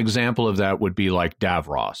 An example of that would be like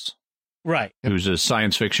Davros, right? Who's a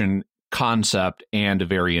science fiction concept and a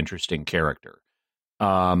very interesting character.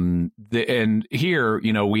 And here,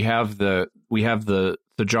 we have the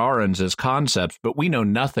Thajarans as concepts, but we know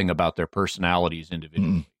nothing about their personalities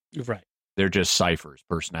individually. Right. They're just ciphers,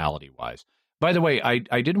 personality-wise. By the way,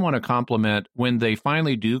 I did want to compliment when they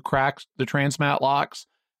finally do crack the transmat locks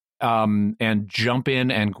and jump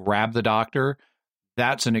in and grab the doctor.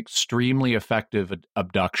 That's an extremely effective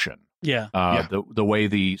abduction. Yeah. The way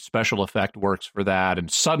the special effect works for that, and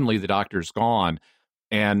suddenly the doctor's gone.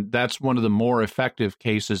 And that's one of the more effective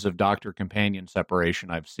cases of doctor-companion separation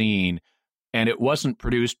I've seen. And it wasn't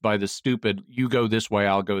produced by the stupid, you go this way,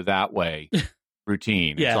 I'll go that way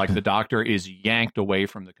routine. Yeah. It's like the doctor is yanked away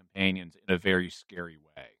from the companions in a very scary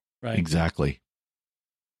way. Right. Exactly.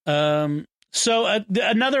 So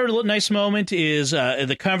another nice moment is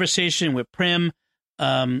the conversation with Prim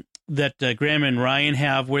that Graham and Ryan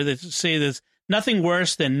have, where they say there's nothing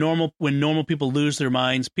worse than when normal people lose their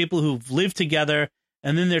minds, people who've lived together,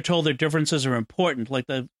 and then they're told their differences are important, like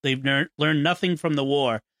they've learned nothing from the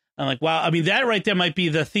war. I'm like, wow. I mean, that right there might be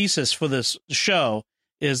the thesis for this show,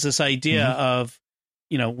 is this idea of,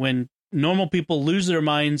 when normal people lose their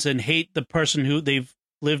minds and hate the person who they've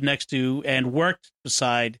lived next to and worked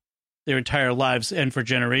beside their entire lives and for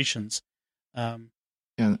generations. And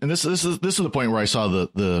this is the point where I saw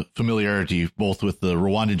the familiarity both with the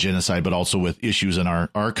Rwandan genocide, but also with issues in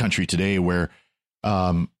our country today, where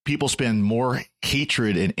people spend more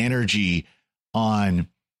hatred and energy on,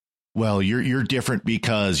 well, you're different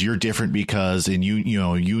because, and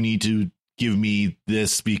you need to give me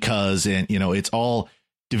this because, and it's all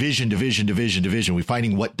division. We're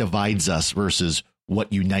finding what divides us versus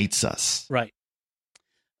what unites us. Right.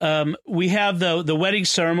 We have the wedding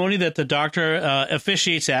ceremony that the doctor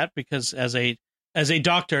officiates at, because as a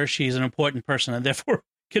doctor, she's an important person and therefore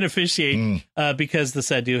can officiate because the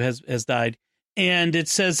Sadhu has died. And it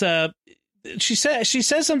says she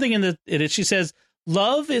says something in it. She says,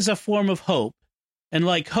 love is a form of hope, And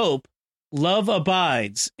like hope, love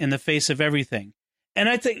abides in the face of everything. And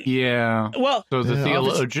I think, well, so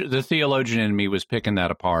the theologian in me was picking that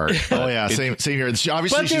apart. Oh yeah, same here.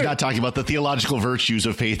 Obviously, she's not talking about the theological virtues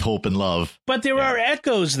of faith, hope, and love. But there are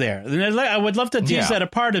echoes there, and I would love to tease that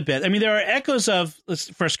apart a bit. I mean, there are echoes of 1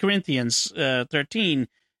 Corinthians 13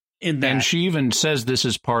 in that, and she even says this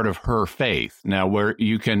is part of her faith. Now, where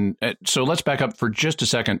you can, so let's back up for just a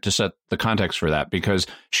second to set the context for that, because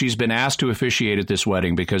she's been asked to officiate at this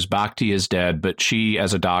wedding because Bhakti is dead, but she,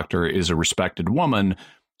 as a doctor, is a respected woman,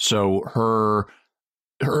 so her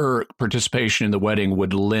participation in the wedding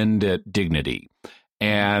would lend it dignity.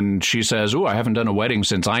 And she says, "Oh, I haven't done a wedding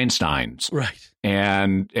since Einstein's." Right.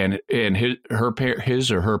 And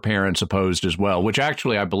his or her parents opposed as well, which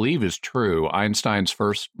actually I believe is true. Einstein's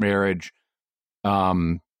first marriage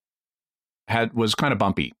was kind of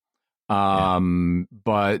bumpy.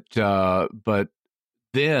 But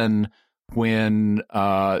then when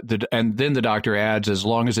then the doctor adds, as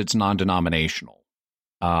long as it's non-denominational.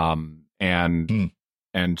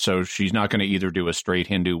 And so she's not going to either do a straight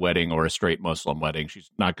Hindu wedding or a straight Muslim wedding. She's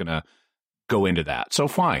not going to go into that. So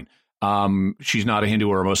fine. She's not a Hindu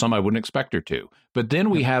or a Muslim. I wouldn't expect her to. But then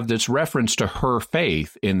we have this reference to her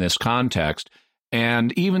faith in this context.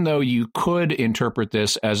 And even though you could interpret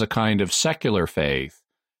this as a kind of secular faith,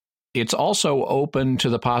 it's also open to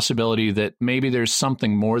the possibility that maybe there's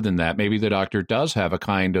something more than that. Maybe the doctor does have a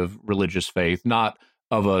kind of religious faith, not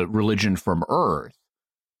of a religion from earth,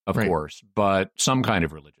 of course, but some kind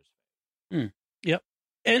of religious faith. Yep.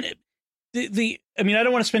 And I mean, I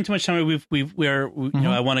don't want to spend too much time. I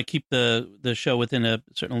want to keep the show within a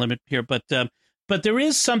certain limit here, but there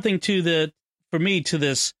is something for me to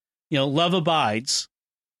this, love abides,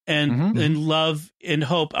 and love and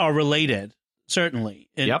hope are related, certainly.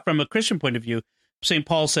 And from a Christian point of view, St.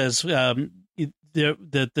 Paul says the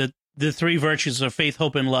three virtues are faith,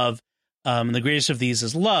 hope, and love, and the greatest of these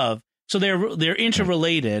is love. So they're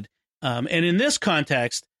interrelated, and in this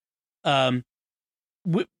context, and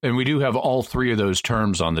we do have all three of those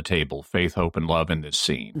terms on the table: faith, hope, and love in this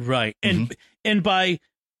scene, right? And by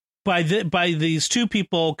these two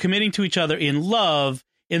people committing to each other in love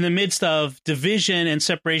in the midst of division and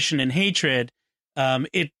separation and hatred,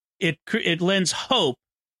 it lends hope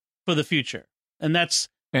for the future, and that's.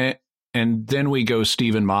 And then we go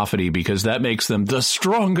Stephen Moffat-y, because that makes them the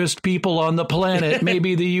strongest people on the planet,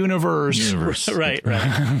 maybe the universe. Right.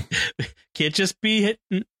 Can't just be,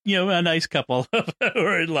 a nice couple who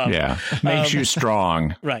are in love. Yeah, makes you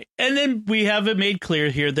strong. Right. And then we have it made clear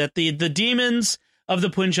here that the demons of the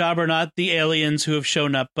Punjab are not the aliens who have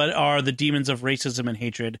shown up, but are the demons of racism and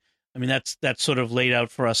hatred. I mean, that's sort of laid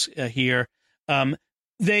out for us here.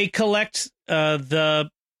 They collect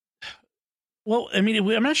well, I mean,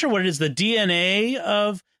 I'm not sure what it is, the DNA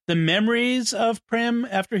of the memories of Prem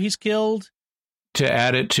after he's killed. To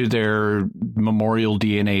add it to their memorial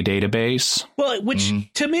DNA database. Well, which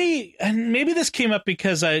to me, and maybe this came up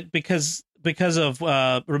because of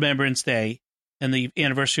Remembrance Day and the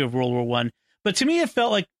anniversary of World War I, but to me it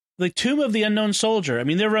felt like the Tomb of the Unknown Soldier. I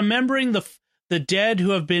mean, they're remembering the dead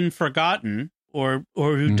who have been forgotten or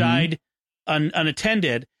who died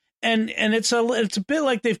unattended. And it's a bit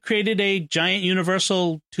like they've created a giant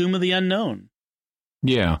universal Tomb of the Unknown.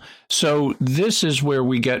 Yeah. So this is where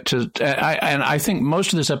we get to, and I think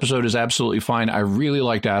most of this episode is absolutely fine. I really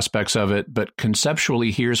liked aspects of it, but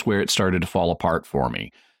conceptually, here's where it started to fall apart for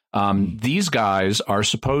me. These guys are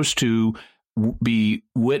supposed to be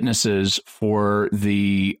witnesses for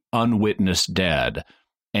the unwitnessed dead.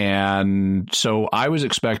 And so I was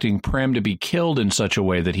expecting Prem to be killed in such a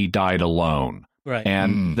way that he died alone. Right.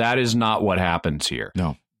 And that is not what happens here.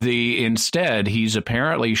 No. Instead, he's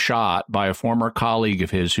apparently shot by a former colleague of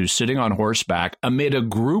his who's sitting on horseback amid a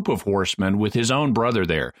group of horsemen with his own brother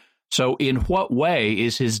there. So in what way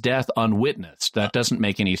is his death unwitnessed? That doesn't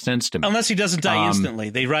make any sense to me. Unless he doesn't die instantly.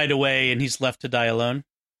 They ride away and he's left to die alone.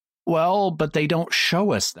 Well, but they don't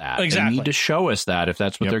show us that. Exactly. They need to show us that if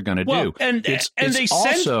that's what they're going to do. And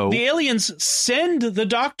the aliens send the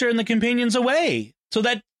doctor and the companions away so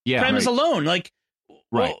that Prem is alone. Like,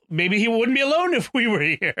 well, maybe he wouldn't be alone if we were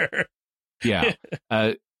here. Yeah.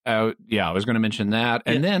 I was going to mention that.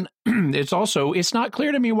 And then it's not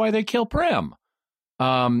clear to me why they kill Prem.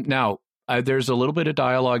 Now, there's a little bit of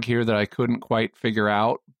dialogue here that I couldn't quite figure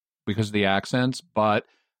out because of the accents, but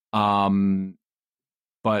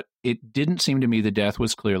it didn't seem to me the death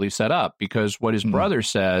was clearly set up, because what his brother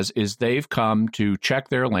says is they've come to check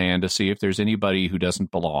their land to see if there's anybody who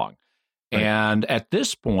doesn't belong. Right. And at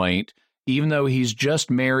this point, even though he's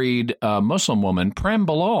just married a Muslim woman, Prem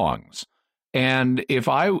belongs. And if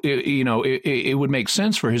it would make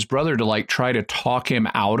sense for his brother to like try to talk him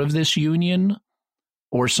out of this union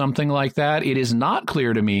or something like that. It is not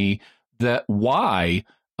clear to me that why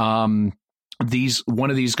one of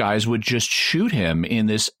these guys would just shoot him in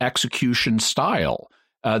this execution style.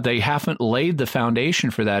 They haven't laid the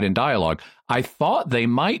foundation for that in dialogue. I thought they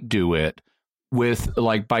might do it with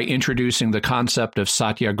like by introducing the concept of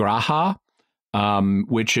satyagraha,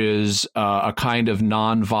 which is a kind of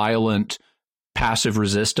nonviolent passive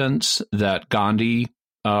resistance that Gandhi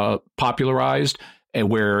popularized,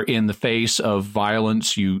 where in the face of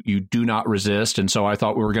violence, you do not resist. And so I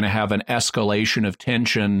thought we were going to have an escalation of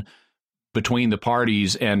tension between the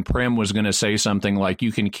parties, and Prim was going to say something like,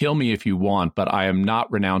 you can kill me if you want, but I am not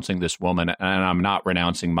renouncing this woman, and I'm not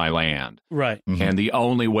renouncing my land. Right. Mm-hmm. And the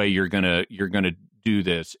only way you're gonna do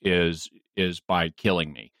this is by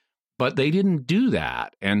killing me. But they didn't do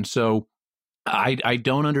that. And so I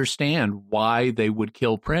don't understand why they would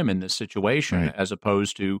kill Prim in this situation, right, as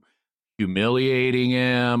opposed to humiliating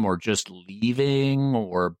him or just leaving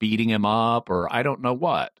or beating him up or I don't know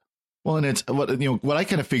what. Well, and it's what I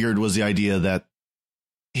kind of figured was the idea that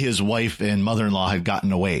his wife and mother-in-law had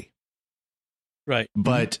gotten away. Right.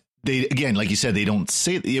 But they, again, like you said, they don't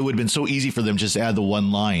say it. Would have been so easy for them just to add the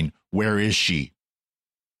one line, "Where is she?"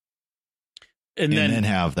 And then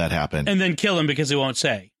have that happen. And then kill him because he won't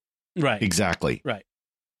say. Right. Exactly. Right.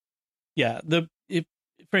 Yeah.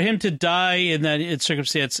 For him to die in that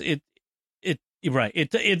circumstance, they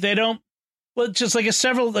don't. Well, just like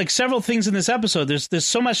several things in this episode. There's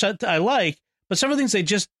so much that I like, but several things they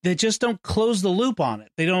just don't close the loop on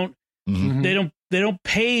it. They don't. Mm-hmm. They don't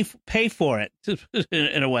pay for it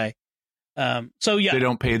in a way. So yeah, they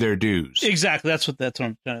don't pay their dues. Exactly. That's what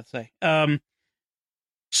I'm trying to say.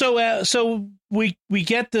 So we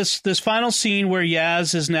get this final scene where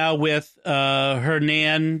Yaz is now with her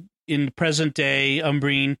Nan in present day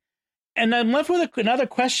Umbreen, and I'm left with another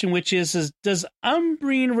question, which is does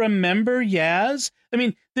Umbreen remember Yaz? I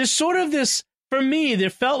mean, there's sort of this, for me, there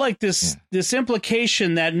felt like this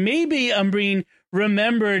implication that maybe Umbreen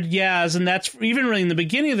remembered Yaz, and that's even really in the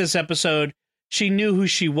beginning of this episode, she knew who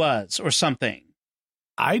she was or something.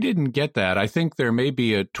 I didn't get that. I think there may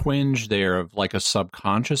be a twinge there of like a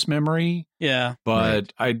subconscious memory. Yeah.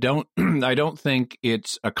 But right. I don't think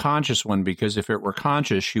it's a conscious one, because if it were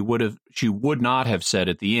conscious, she would not have said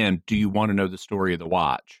at the end, "Do you want to know the story of the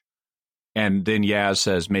watch?" And then Yaz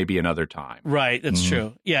says, "Maybe another time." Right. That's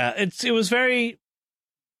true. Yeah. It was very,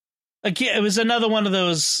 again, it was another one of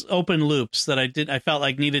those open loops that I felt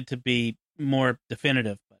like needed to be more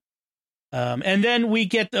definitive. And then we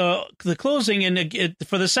get the closing, and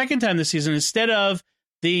for the second time this season, instead of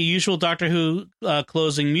the usual Doctor Who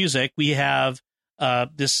closing music, we have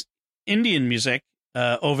this Indian music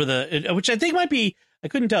over which I think might be, I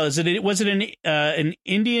couldn't tell. Was it an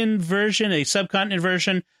Indian version, a subcontinent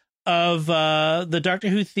version of the Doctor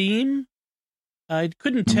Who theme? I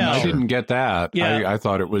couldn't tell. I didn't get that. Yeah. I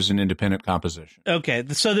thought it was an independent composition. Okay,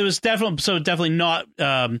 so there was definitely not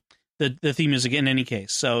the theme music in any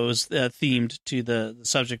case. So it was themed to the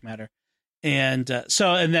subject matter, and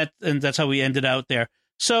that's how we ended out there.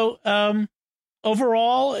 So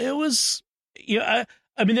overall, it was, I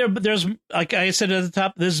mean, there's, like I said at the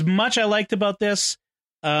top, there's much I liked about this.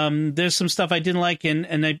 There's some stuff I didn't like,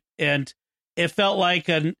 and it felt like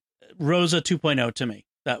a Rosa 2.0 to me.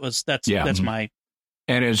 That's my.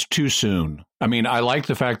 And it's too soon. I mean, I like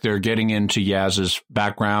the fact they're getting into Yaz's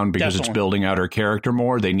background because it's building out her character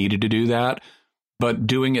more. They needed to do that. But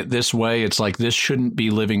doing it this way, it's like this shouldn't be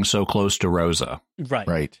living so close to Rosa.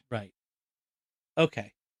 Right.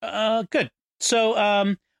 Okay. Good.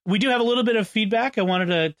 So we do have a little bit of feedback I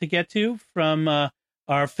wanted to get to from our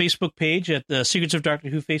Facebook page at the Secrets of Doctor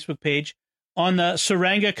Who Facebook page on the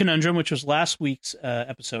Saranga Conundrum, which was last week's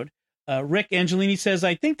episode. Rick Angelini says,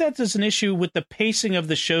 I think that is an issue with the pacing of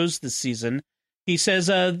the shows this season. He says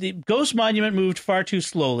the Ghost Monument moved far too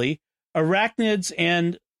slowly. Arachnids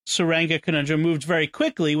and Saranga Conundrum moved very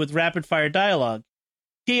quickly with rapid-fire dialogue.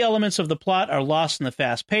 Key elements of the plot are lost in the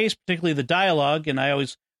fast pace, particularly the dialogue, and I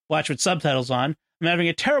always watch with subtitles on. I'm having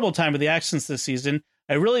a terrible time with the accents this season.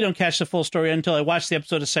 I really don't catch the full story until I watch the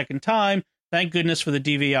episode a second time. Thank goodness for the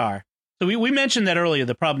DVR. So we mentioned that earlier,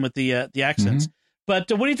 the problem with the accents. Mm-hmm.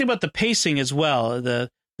 But what do you think about the pacing as well? The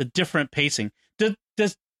different pacing.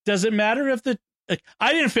 Does it matter if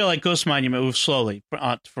I didn't feel like Ghost Monument moved slowly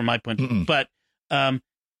from my point of view. But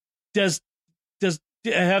do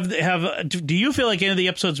you feel like any of the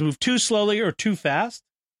episodes move too slowly or too fast?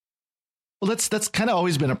 Well, that's kind of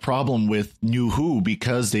always been a problem with New Who,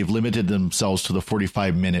 because they've limited themselves to the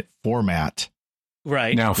 45-minute format.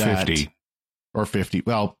 Right. Now 50 or 50.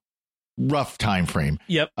 Well, rough time frame.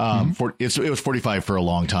 Yep. It was 45 for a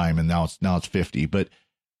long time, and now it's 50. But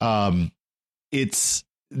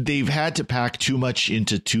they've had to pack too much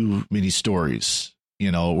into too many stories.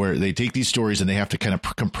 Where they take these stories and they have to kind of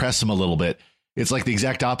compress them a little bit. It's like the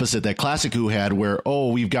exact opposite that Classic Who had, where,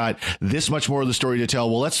 we've got this much more of the story to tell.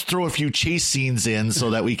 Well, let's throw a few chase scenes in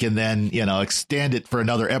so that we can then, extend it for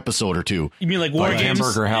another episode or two. You mean like War Games?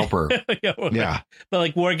 Hamburger Helper. Yeah. But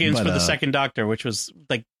like War Games for the Second Doctor, which was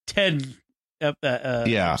like 10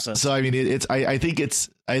 episodes. So, I mean, I think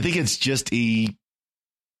it's just a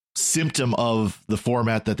symptom of the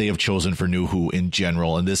format that they have chosen for New Who in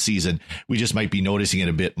general. And this season, we just might be noticing it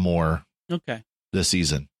a bit more. Okay. This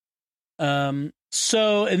season.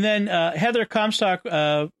 So, and then Heather Comstock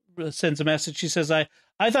sends a message. She says, I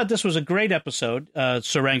thought this was a great episode,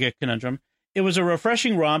 Saranga Conundrum. It was a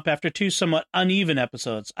refreshing romp after 2 somewhat uneven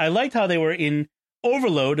episodes. I liked how they were in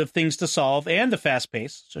overload of things to solve and the fast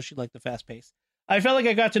pace. So she liked the fast pace. I felt like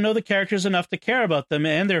I got to know the characters enough to care about them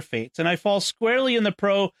and their fates, and I fall squarely in the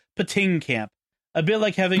pro-Pating camp, a bit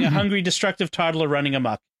like having a hungry, destructive toddler running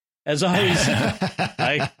amok. As always,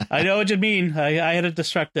 I know what you mean. I had a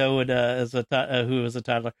Destructo who was a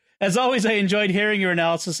toddler. As always, I enjoyed hearing your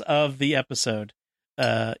analysis of the episode.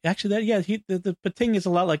 Actually, the Pating is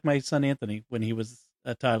a lot like my son Anthony when he was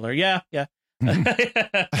a toddler. Yeah.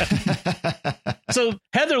 So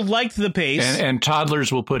Heather liked the pace, and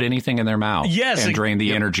toddlers will put anything in their mouth, and drain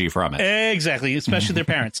the energy from it. Exactly, especially their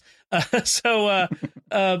parents. So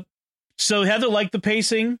Heather liked the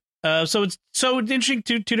pacing. So it's so interesting,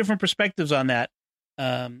 two different perspectives on that,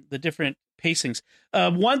 the different pacings.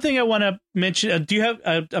 One thing I want to mention, do you have,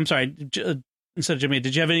 I'm sorry, instead of Jimmy,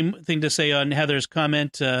 did you have anything to say on Heather's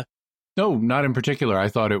comment? No, not in particular. I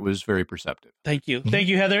thought it was very perceptive. Thank you. Thank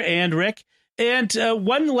you, Heather and Rick. And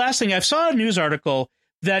one last thing, I saw a news article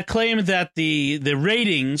that claimed that the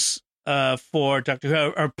ratings for Doctor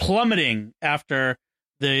Who are plummeting after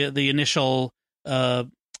the initial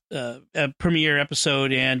premiere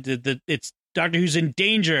episode, and it's Doctor Who's in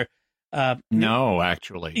danger. No,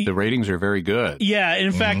 actually, the ratings are very good. Yeah,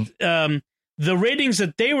 in fact, the ratings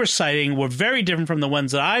that they were citing were very different from the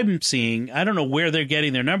ones that I'm seeing. I don't know where they're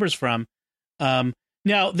getting their numbers from.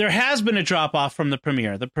 Now, there has been a drop-off from the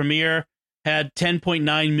premiere. The premiere had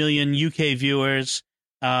 10.9 million UK viewers.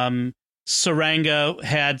 Saranga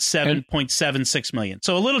had 7.76 million.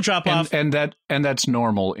 So a little drop off. And that's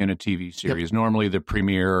normal in a TV series. Yep. Normally the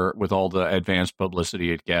premiere, with all the advanced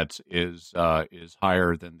publicity it gets, is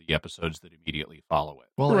higher than the episodes that immediately follow it.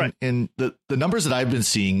 Well, right. And the numbers that I've been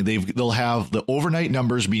seeing, they'll have the overnight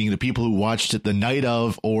numbers, meaning the people who watched it the night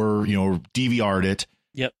of or DVR'd it.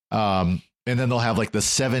 Yep. And then they'll have like the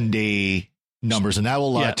 7-day numbers, and that will a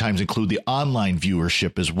lot of times include the online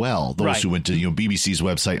viewership as well. Those who went to BBC's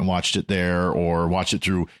website and watched it there, or watched it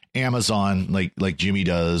through Amazon, like Jimmy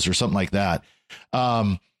does, or something like that.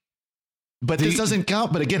 But this doesn't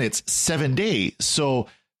count. But again, it's 7 days, so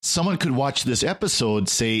someone could watch this episode,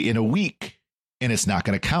 say, in a week, and it's not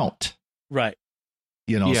going to count. Right.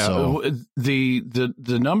 So the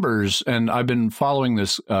numbers, and I've been following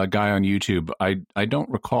this guy on YouTube. I don't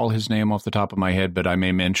recall his name off the top of my head, but I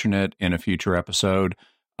may mention it in a future episode,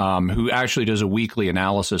 who actually does a weekly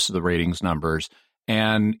analysis of the ratings numbers,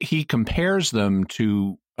 and he compares them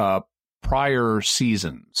to prior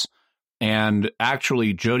seasons. And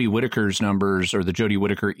actually, Jodie Whittaker's numbers, or the Jodie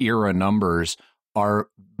Whittaker era numbers, are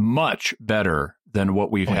much better than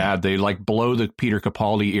what we've had. They blow the Peter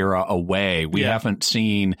Capaldi era away. We haven't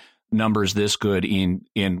seen numbers this good in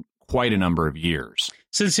quite a number of years.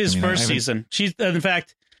 Since his first season. She's, in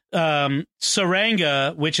fact,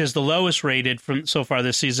 Saranga, which is the lowest rated from so far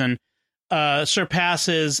this season,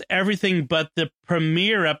 surpasses everything but the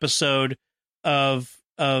premiere episode of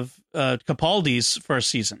Capaldi's first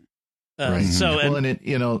season. So, and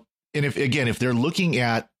if they're looking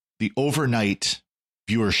at the overnight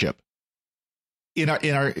viewership, in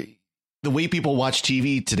our the way people watch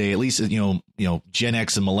TV today, at least Gen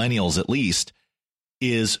X and millennials, at least,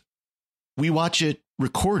 is we watch it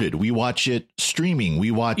recorded, we watch it streaming,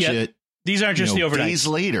 we watch it. These aren't just the overnight. Days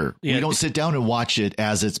later. We don't sit down and watch it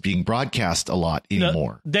as it's being broadcast a lot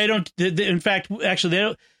anymore. No, they don't. In fact, actually, they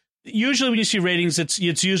don't. Usually, when you see ratings, it's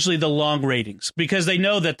usually the long ratings, because they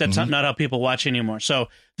know that that's not how people watch anymore. So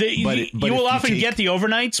you will often get the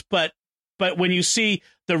overnights, but when you see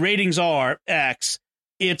the ratings are X,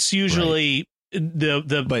 it's usually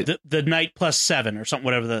the night plus 7 or something,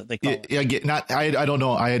 whatever they call it. I don't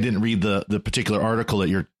know. I didn't read the particular article that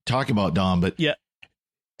you're talking about, Dom, but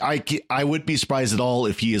I would be surprised at all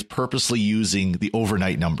if he is purposely using the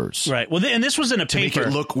overnight numbers. Right. Well, and this was in a paper to make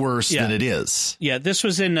it look worse than it is. Yeah, this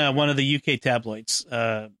was in one of the UK tabloids.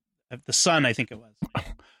 The Sun, I think it was.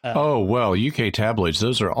 Oh, well, UK tabloids,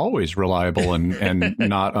 those are always reliable and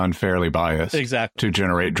not unfairly biased. Exactly. To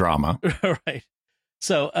generate drama. Right.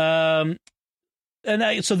 So,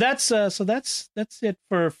 so that's it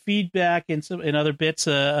for feedback and other bits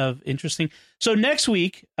of interesting. So next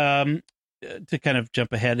week, to kind of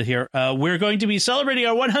jump ahead here, we're going to be celebrating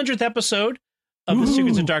our 100th episode of the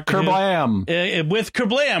Secrets of Doctor Who. Kerblam! With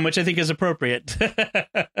Kerblam, which I think is appropriate.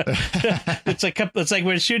 It's like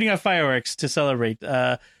we're shooting off fireworks to celebrate.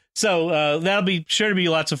 So that'll be sure to be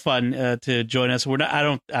lots of fun to join us. I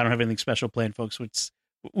don't have anything special planned, folks.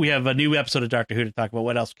 We have a new episode of Doctor Who to talk about.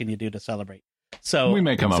 What else can you do to celebrate? So we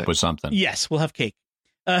may come up with something. Yes, we'll have cake.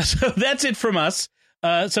 So that's it from us.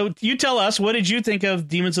 So you tell us, what did you think of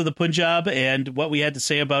Demons of the Punjab and what we had to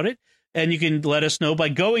say about it? And you can let us know by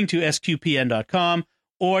going to sqpn.com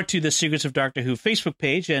or to the Secrets of Doctor Who Facebook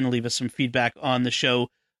page and leave us some feedback on the show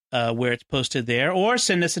where it's posted there, or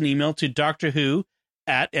send us an email to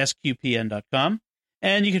drwho@sqpn.com.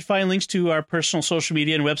 And you can find links to our personal social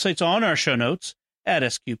media and websites on our show notes at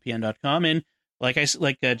sqpn.com. And like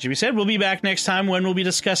Jimmy said, we'll be back next time when we'll be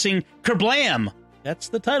discussing Kerblam. That's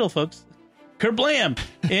the title, folks. Kerblam.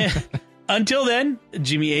 And until then,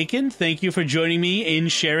 Jimmy Aiken, thank you for joining me in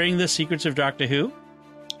sharing the Secrets of Doctor Who.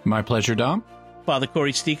 My pleasure, Dom. Father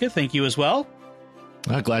Corey Stika, thank you as well.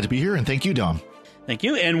 Glad to be here, and thank you, Dom. Thank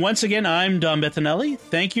you. And once again, I'm Dom Bettinelli.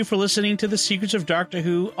 Thank you for listening to the Secrets of Doctor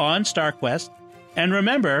Who on StarQuest. And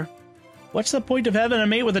remember, what's the point of having a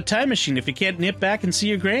mate with a time machine if you can't nip back and see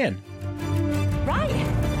your gran? Right.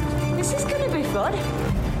 This is going to be fun.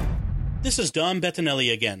 This is Dom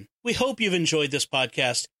Bettinelli again. We hope you've enjoyed this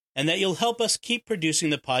podcast and that you'll help us keep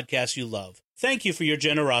producing the podcast you love. Thank you for your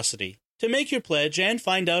generosity. To make your pledge and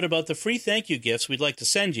find out about the free thank you gifts we'd like to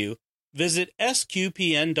send you, visit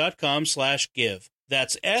sqpn.com/give.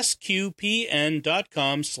 That's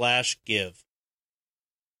sqpn.com/give.